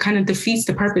you. It kind of defeats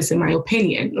the purpose, in my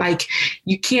opinion. Like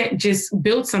you can't just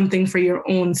build something for your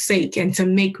own sake and to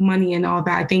make money and all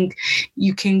that. I think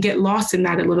you can get lost in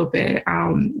that a little bit.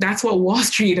 That's what Wall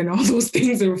Street and all those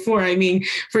things are for. I mean,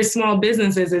 for small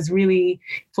businesses, it's really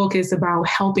focused about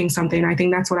helping something. I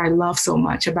think that's what I love so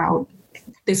much about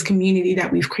this community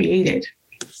that we've created.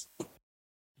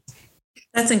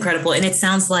 That's incredible. And it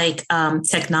sounds like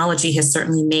technology has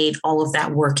certainly made all of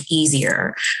that work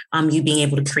easier. You being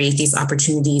able to create these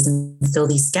opportunities and fill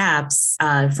these gaps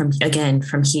from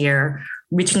here,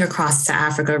 reaching across to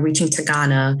Africa, reaching to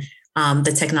Ghana.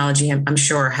 The technology, I'm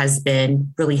sure, has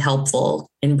been really helpful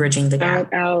in bridging the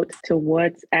gap. Shout out to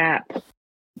WhatsApp.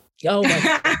 Oh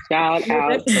my God. Shout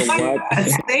out to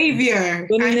WhatsApp. Savior.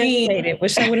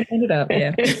 Wish I would have ended up.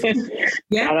 Yeah.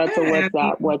 Shout out to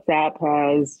WhatsApp. WhatsApp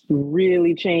has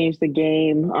really changed the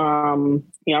game. I'm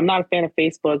not a fan of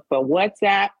Facebook, but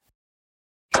WhatsApp,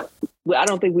 I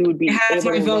don't think we would be able to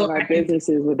run our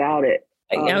businesses without it.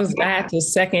 I had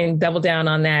to double down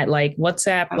on that. Like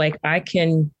WhatsApp, like I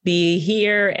can be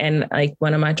here and like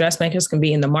one of my dressmakers can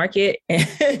be in the market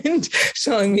and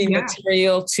showing me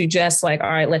material to just like,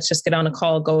 all right, let's just get on a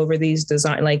call, go over these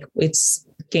design. Like it's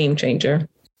game changer.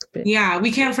 Yeah,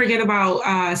 we can't forget about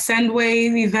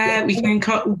Sendwave, Yvette. We can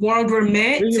World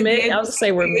Remit. I was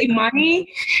say Remit money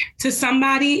to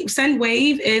somebody.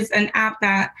 Sendwave is an app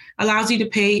that allows you to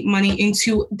pay money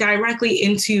directly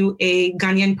into a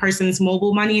Ghanaian person's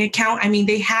mobile money account. I mean,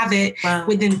 they have it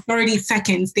within 30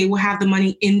 seconds. They will have the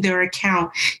money in their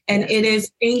account, and it is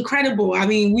incredible. I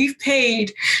mean, we've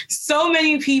paid so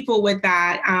many people with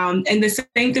that, and the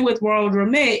same thing with World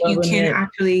Remit. Can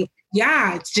actually.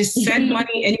 Yeah, just send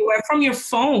money anywhere from your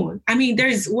phone. I mean,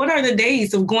 what are the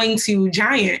days of going to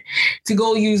Giant to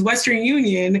go use Western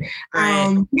Union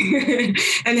and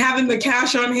having the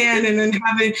cash on hand and then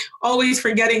always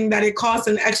forgetting that it costs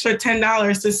an extra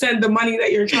 $10 to send the money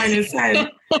that you're trying to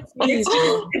send.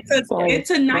 It's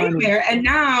a nightmare. And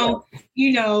now,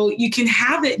 you know, you can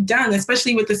have it done,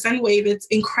 especially with the SendWave. It's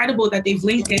incredible that they've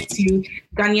linked it to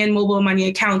Ghanaian mobile money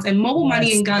accounts. And mobile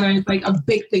money in Ghana is like a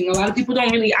big thing. A lot of people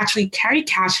don't really actually carry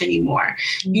cash anymore.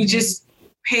 You just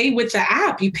pay with the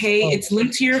app. You pay, it's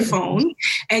linked to your phone,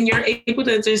 and you're able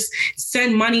to just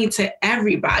send money to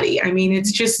everybody. I mean,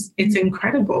 it's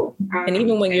incredible. And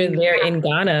even when you're there in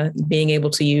Ghana, being able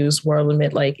to use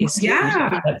WorldRemit, like it's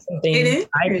that's something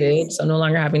I did. So no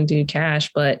longer having to do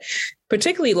cash, but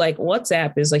particularly like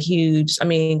WhatsApp is a huge, I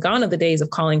mean, gone are the days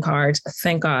of calling cards.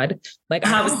 Thank God. Like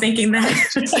I was thinking that.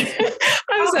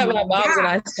 I was at my mom's and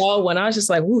I saw one. I was just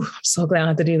like, "Ooh, I'm so glad I don't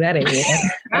have to do that anymore."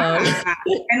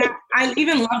 And I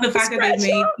even love the fact that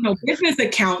they've made business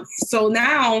accounts. So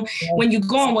now when you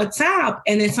go on WhatsApp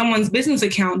and it's someone's business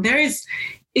account,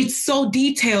 it's so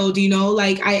detailed, you know,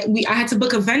 like I had to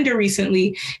book a vendor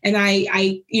recently, and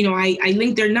I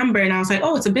linked their number, and I was like,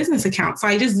 oh, it's a business account. So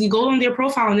you go on their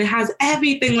profile and it has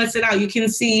everything listed out. You can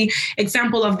see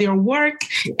example of their work.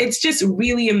 It's just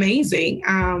really amazing.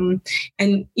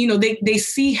 And, you know, they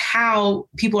see how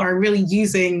people are really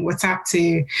using WhatsApp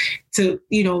to,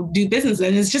 you know, do business.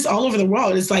 And it's just all over the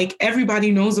world. It's like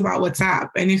everybody knows about WhatsApp.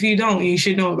 And if you don't, you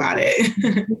should know about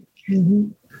it.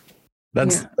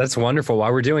 That's wonderful.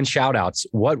 While we're doing shout outs,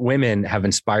 what women have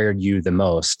inspired you the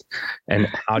most? And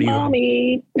how do you...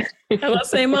 Mommy. I will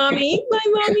say mommy, my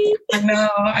mommy. I know.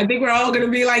 I think we're all going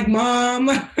to be like, mom.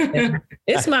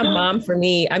 It's my mom for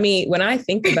me. I mean, when I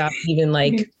think about even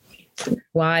like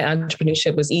why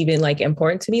entrepreneurship was even like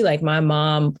important to me, like my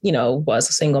mom, you know, was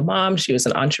a single mom. She was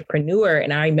an entrepreneur.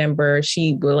 And I remember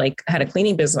she had a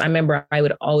cleaning business. I remember I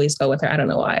would always go with her. I don't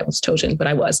know why I was chosen, but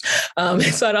I was.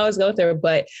 So I'd always go with her.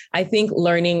 But I think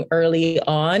learning early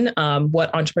on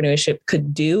what entrepreneurship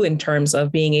could do in terms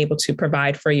of being able to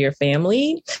provide for your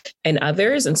family and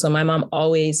others. And so my mom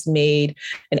always made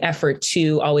an effort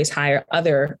to always hire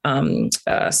other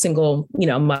single, you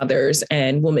know, mothers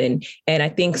and women. And I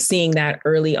think seeing that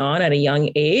early on at a young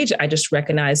age, I just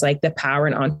recognized like the power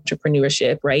in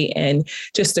entrepreneurship, right? And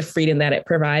just the freedom that it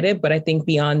provided. But I think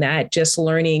beyond that, just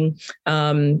learning,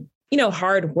 you know,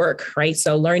 hard work, right?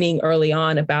 So learning early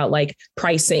on about like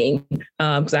pricing,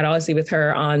 because I'd always be with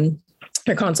her on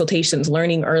her consultations,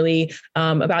 learning early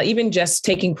about even just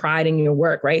taking pride in your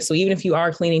work, right? So even if you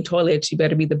are cleaning toilets, you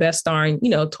better be the best darn, you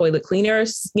know, toilet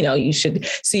cleaners. You know, you should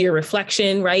see your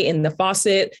reflection, right, in the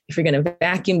faucet. If you're going to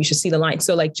vacuum, you should see the line.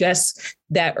 So like just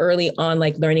that early on,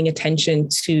 like learning attention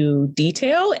to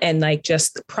detail and like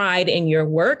just pride in your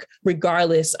work,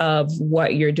 regardless of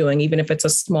what you're doing, even if it's a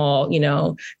small, you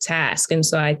know, task. And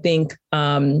so I think,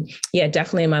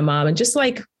 definitely my mom, and just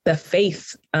like the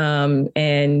faith, and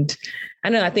I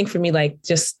don't know, I think for me, like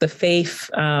just the faith,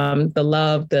 the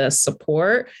love, the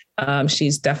support,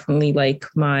 she's definitely like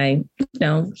my, you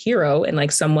know, hero, and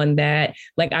like someone that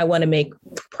like I want to make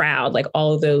proud, like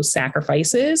all of those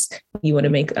sacrifices you want to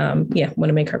make, want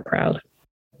to make her proud.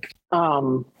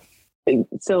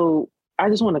 So I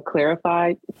just want to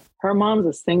clarify, her mom's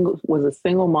was a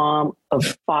single mom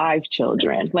of 5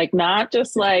 children, like not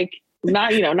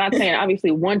saying obviously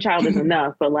one child is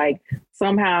enough, but like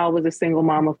somehow was a single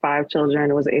mom of 5 children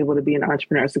and was able to be an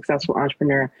entrepreneur, a successful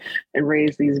entrepreneur, and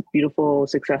raise these beautiful,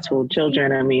 successful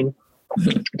children. I mean,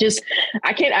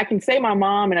 I can say my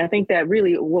mom. And I think that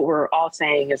really what we're all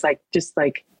saying is like, just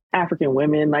like African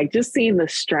women, like just seeing the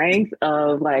strength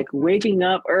of like waking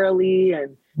up early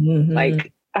and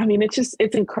like, I mean, it's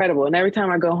incredible. And every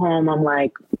time I go home, I'm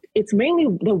like, it's mainly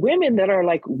the women that are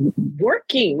like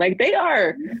working, like they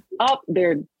are up,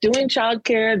 they're doing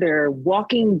childcare, they're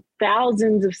walking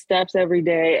thousands of steps every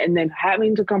day and then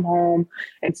having to come home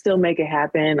and still make it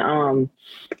happen.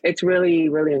 It's really,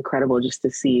 really incredible just to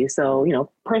see. So, you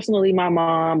know, personally, my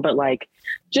mom, but like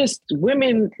just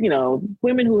women, you know,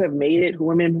 women who have made it,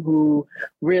 women who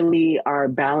really are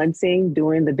balancing,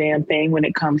 doing the damn thing when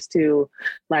it comes to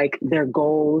like their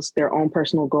goals, their own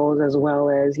personal goals, as well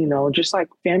as, you know, just like,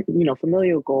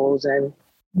 familial goals and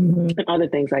other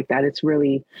things like that. It's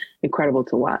really incredible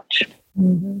to watch.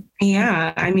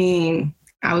 Yeah, I mean,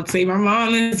 I would say my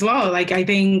mom as well. Like, I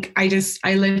think I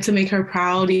live to make her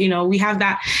proud. You know, we have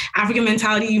that African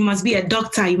mentality. You must be a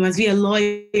doctor, you must be a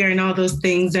lawyer and all those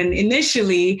things. And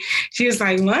initially she was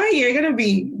like, what? You're going to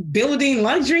be building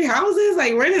luxury houses?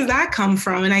 Like, where does that come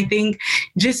from? And I think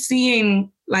just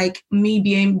seeing like me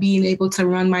being able to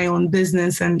run my own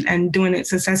business and doing it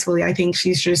successfully. I think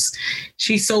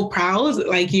she's so proud.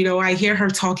 Like, you know, I hear her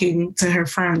talking to her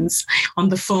friends on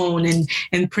the phone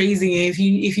and praising it.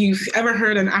 If you've ever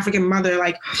heard an African mother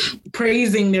like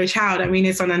praising their child, I mean,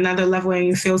 it's on another level and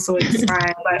you feel so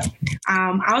inspired. But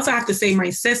I also have to say my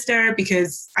sister,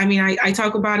 because I mean, I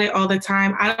talk about it all the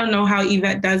time. I don't know how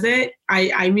Yvette does it.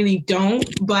 I really don't,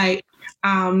 but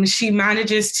she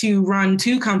manages to run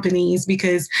 2 companies,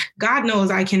 because God knows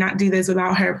I cannot do this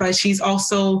without her. But she's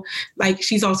also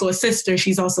a sister.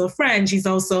 She's also a friend. She's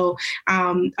also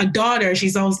a daughter.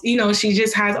 She's also, you know, she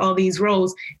just has all these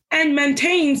roles and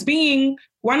maintains being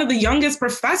one of the youngest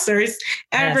professors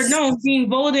ever known, being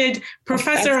voted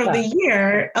Professor of the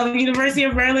Year of the University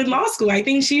of Maryland Law School. I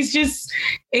think she's just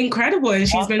incredible. And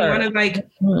she's been one of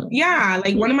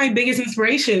one of my biggest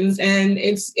inspirations. And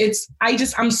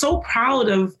I'm so proud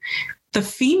of the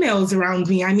females around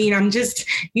me. I mean, I'm just,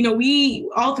 you know,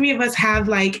 all 3 of us have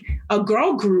like a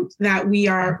girl group that we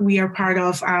are part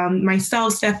of.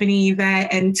 Myself, Stephanie,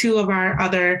 Yvette, and 2 of our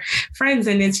other friends.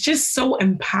 And it's just so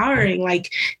empowering,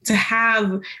 like to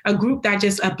have a group that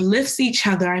just uplifts each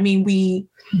other. I mean,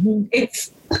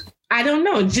 I don't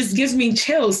know, it just gives me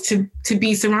chills to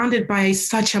be surrounded by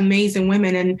such amazing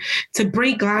women and to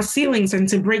break glass ceilings and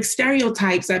to break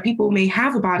stereotypes that people may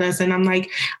have about us. And I'm like,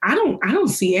 I don't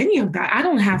see any of that. I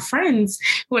don't have friends.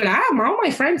 All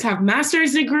my friends have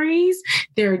master's degrees.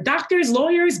 They're doctors,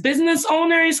 lawyers, business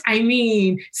owners. I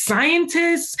mean,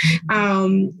 scientists,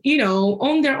 you know,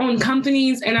 own their own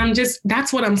companies. And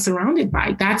that's what I'm surrounded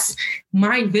by. That's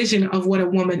my vision of what a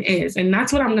woman is. And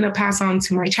that's what I'm going to pass on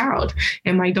to my child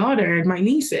and my daughter and my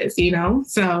nieces, you know?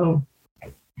 So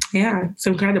yeah, it's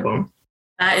incredible.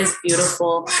 That is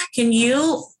beautiful. Can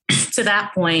you, to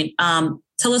that point,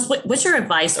 tell us what's your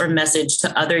advice or message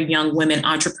to other young women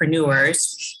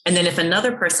entrepreneurs? And then if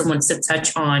another person wants to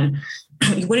touch on,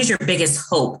 what is your biggest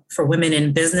hope for women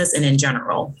in business and in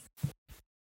general?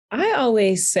 I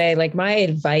always say, like, my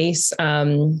advice,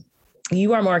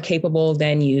 you are more capable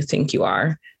than you think you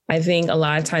are. I think a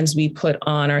lot of times we put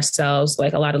on ourselves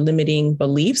like a lot of limiting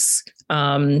beliefs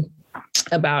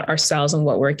about ourselves and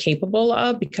what we're capable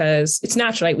of, because it's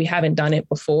natural, like we haven't done it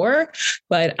before.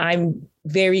 But I'm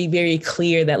very, very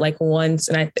clear that like once,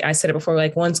 and I said it before,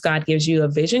 like once God gives you a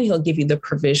vision, he'll give you the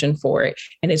provision for it.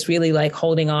 And it's really like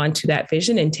holding on to that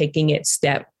vision and taking it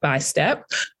step by step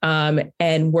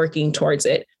and working towards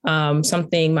it.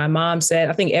 Something my mom said,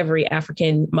 I think every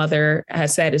African mother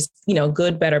has said is, you know,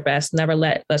 good, better, best. Never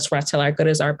let us tell our good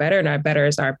is our better and our better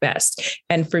is our best.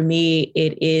 And for me,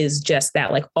 it is just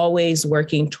that, like always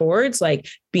working towards like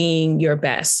being your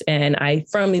best. And I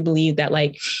firmly believe that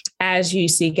like, as you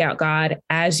seek out God,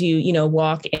 as you know,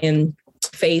 walk in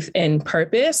faith and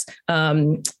purpose,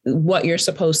 what you're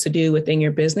supposed to do within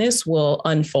your business will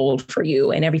unfold for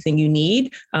you, and everything you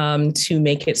need to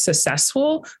make it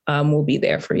successful will be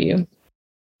there for you.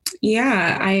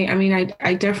 Yeah, I mean,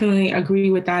 I definitely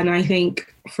agree with that. And I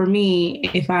think for me,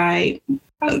 if I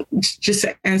just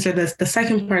to answer the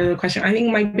second part of the question, I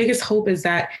think my biggest hope is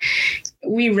that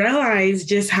we realize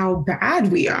just how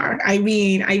bad we are. I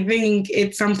mean, I think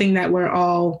it's something that we're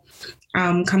all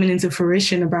coming into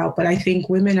fruition about, but I think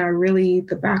women are really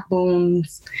the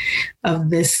backbones of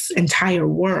this entire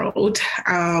world.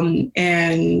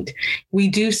 And we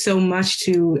do so much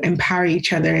to empower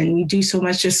each other, and we do so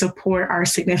much to support our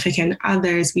significant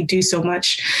others. We do so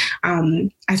much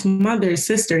as mothers,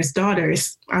 sisters,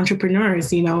 daughters,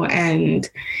 entrepreneurs, you know, and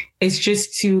it's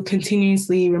just to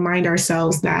continuously remind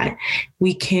ourselves that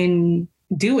we can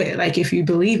do it. Like if you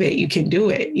believe it, you can do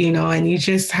it, you know, and you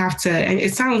just have to, and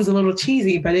it sounds a little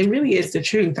cheesy, but it really is the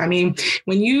truth. I mean,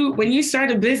 when you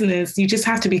start a business, you just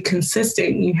have to be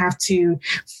consistent. You have to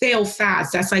fail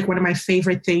fast. That's like one of my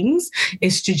favorite things,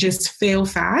 is to just fail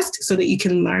fast so that you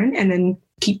can learn and then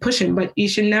keep pushing. But you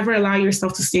should never allow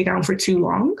yourself to stay down for too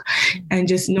long, and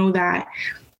just know that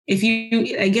if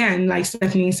you, again, like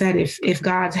Stephanie said, if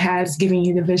God has given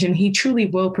you the vision, he truly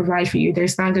will provide for you.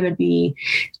 There's not going to be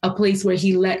a place where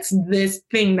he lets this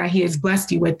thing that he has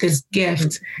blessed you with, this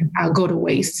gift, go to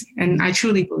waste. And I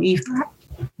truly believe that.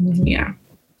 Yeah.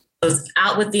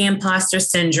 Out with the imposter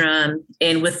syndrome,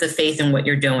 in with the faith in what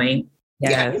you're doing.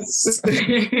 Yes.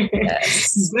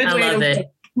 Yes. I love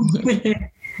it.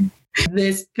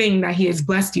 This thing that he has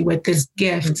blessed you with, this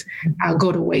gift,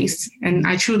 go to waste. And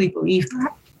I truly believe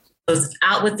that.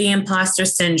 Out with the imposter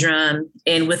syndrome,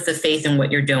 in with the faith in what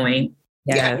you're doing.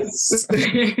 Yes.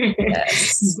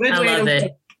 Yes. I love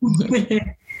it.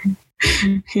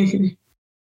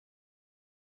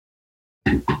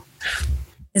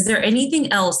 Is there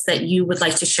anything else that you would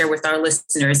like to share with our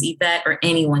listeners, Yvette, or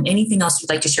anyone? Anything else you'd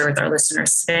like to share with our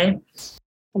listeners today?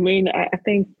 I mean, I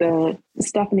think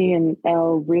Stephanie and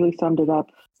Elle really summed it up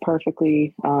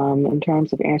perfectly in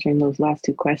terms of answering those last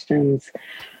two questions.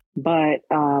 But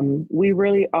we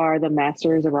really are the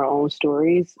masters of our own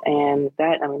stories. And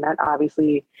that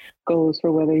obviously goes for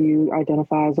whether you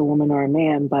identify as a woman or a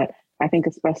man. But I think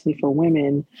especially for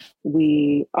women,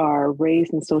 we are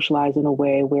raised and socialized in a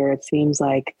way where it seems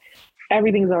like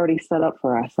everything's already set up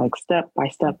for us, like step by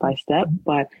step by step.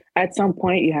 But at some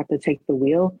point you have to take the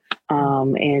wheel,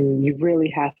 and you really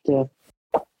have to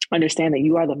understand that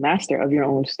you are the master of your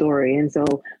own story. And so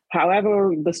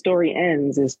however the story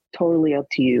ends is totally up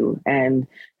to you. And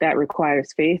that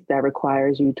requires faith. That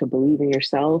requires you to believe in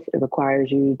yourself. It requires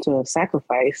you to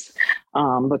sacrifice,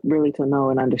 but really to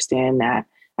know and understand that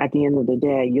at the end of the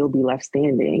day, you'll be left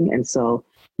standing. And so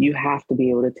you have to be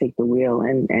able to take the wheel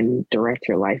and direct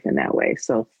your life in that way.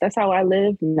 So that's how I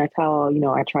live. And that's how,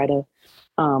 I try to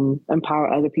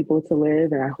empower other people to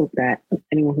live. And I hope that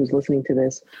anyone who's listening to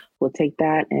this will take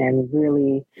that and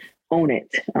really own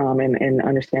it, and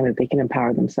understand that they can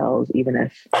empower themselves, even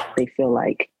if they feel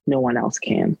like no one else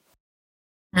can.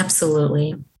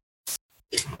 Absolutely.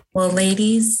 Well,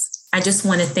 ladies, I just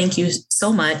want to thank you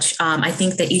so much. I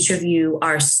think that each of you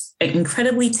are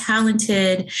incredibly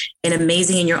talented and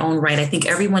amazing in your own right. I think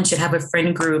everyone should have a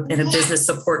friend group and a business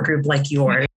support group like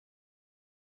yours.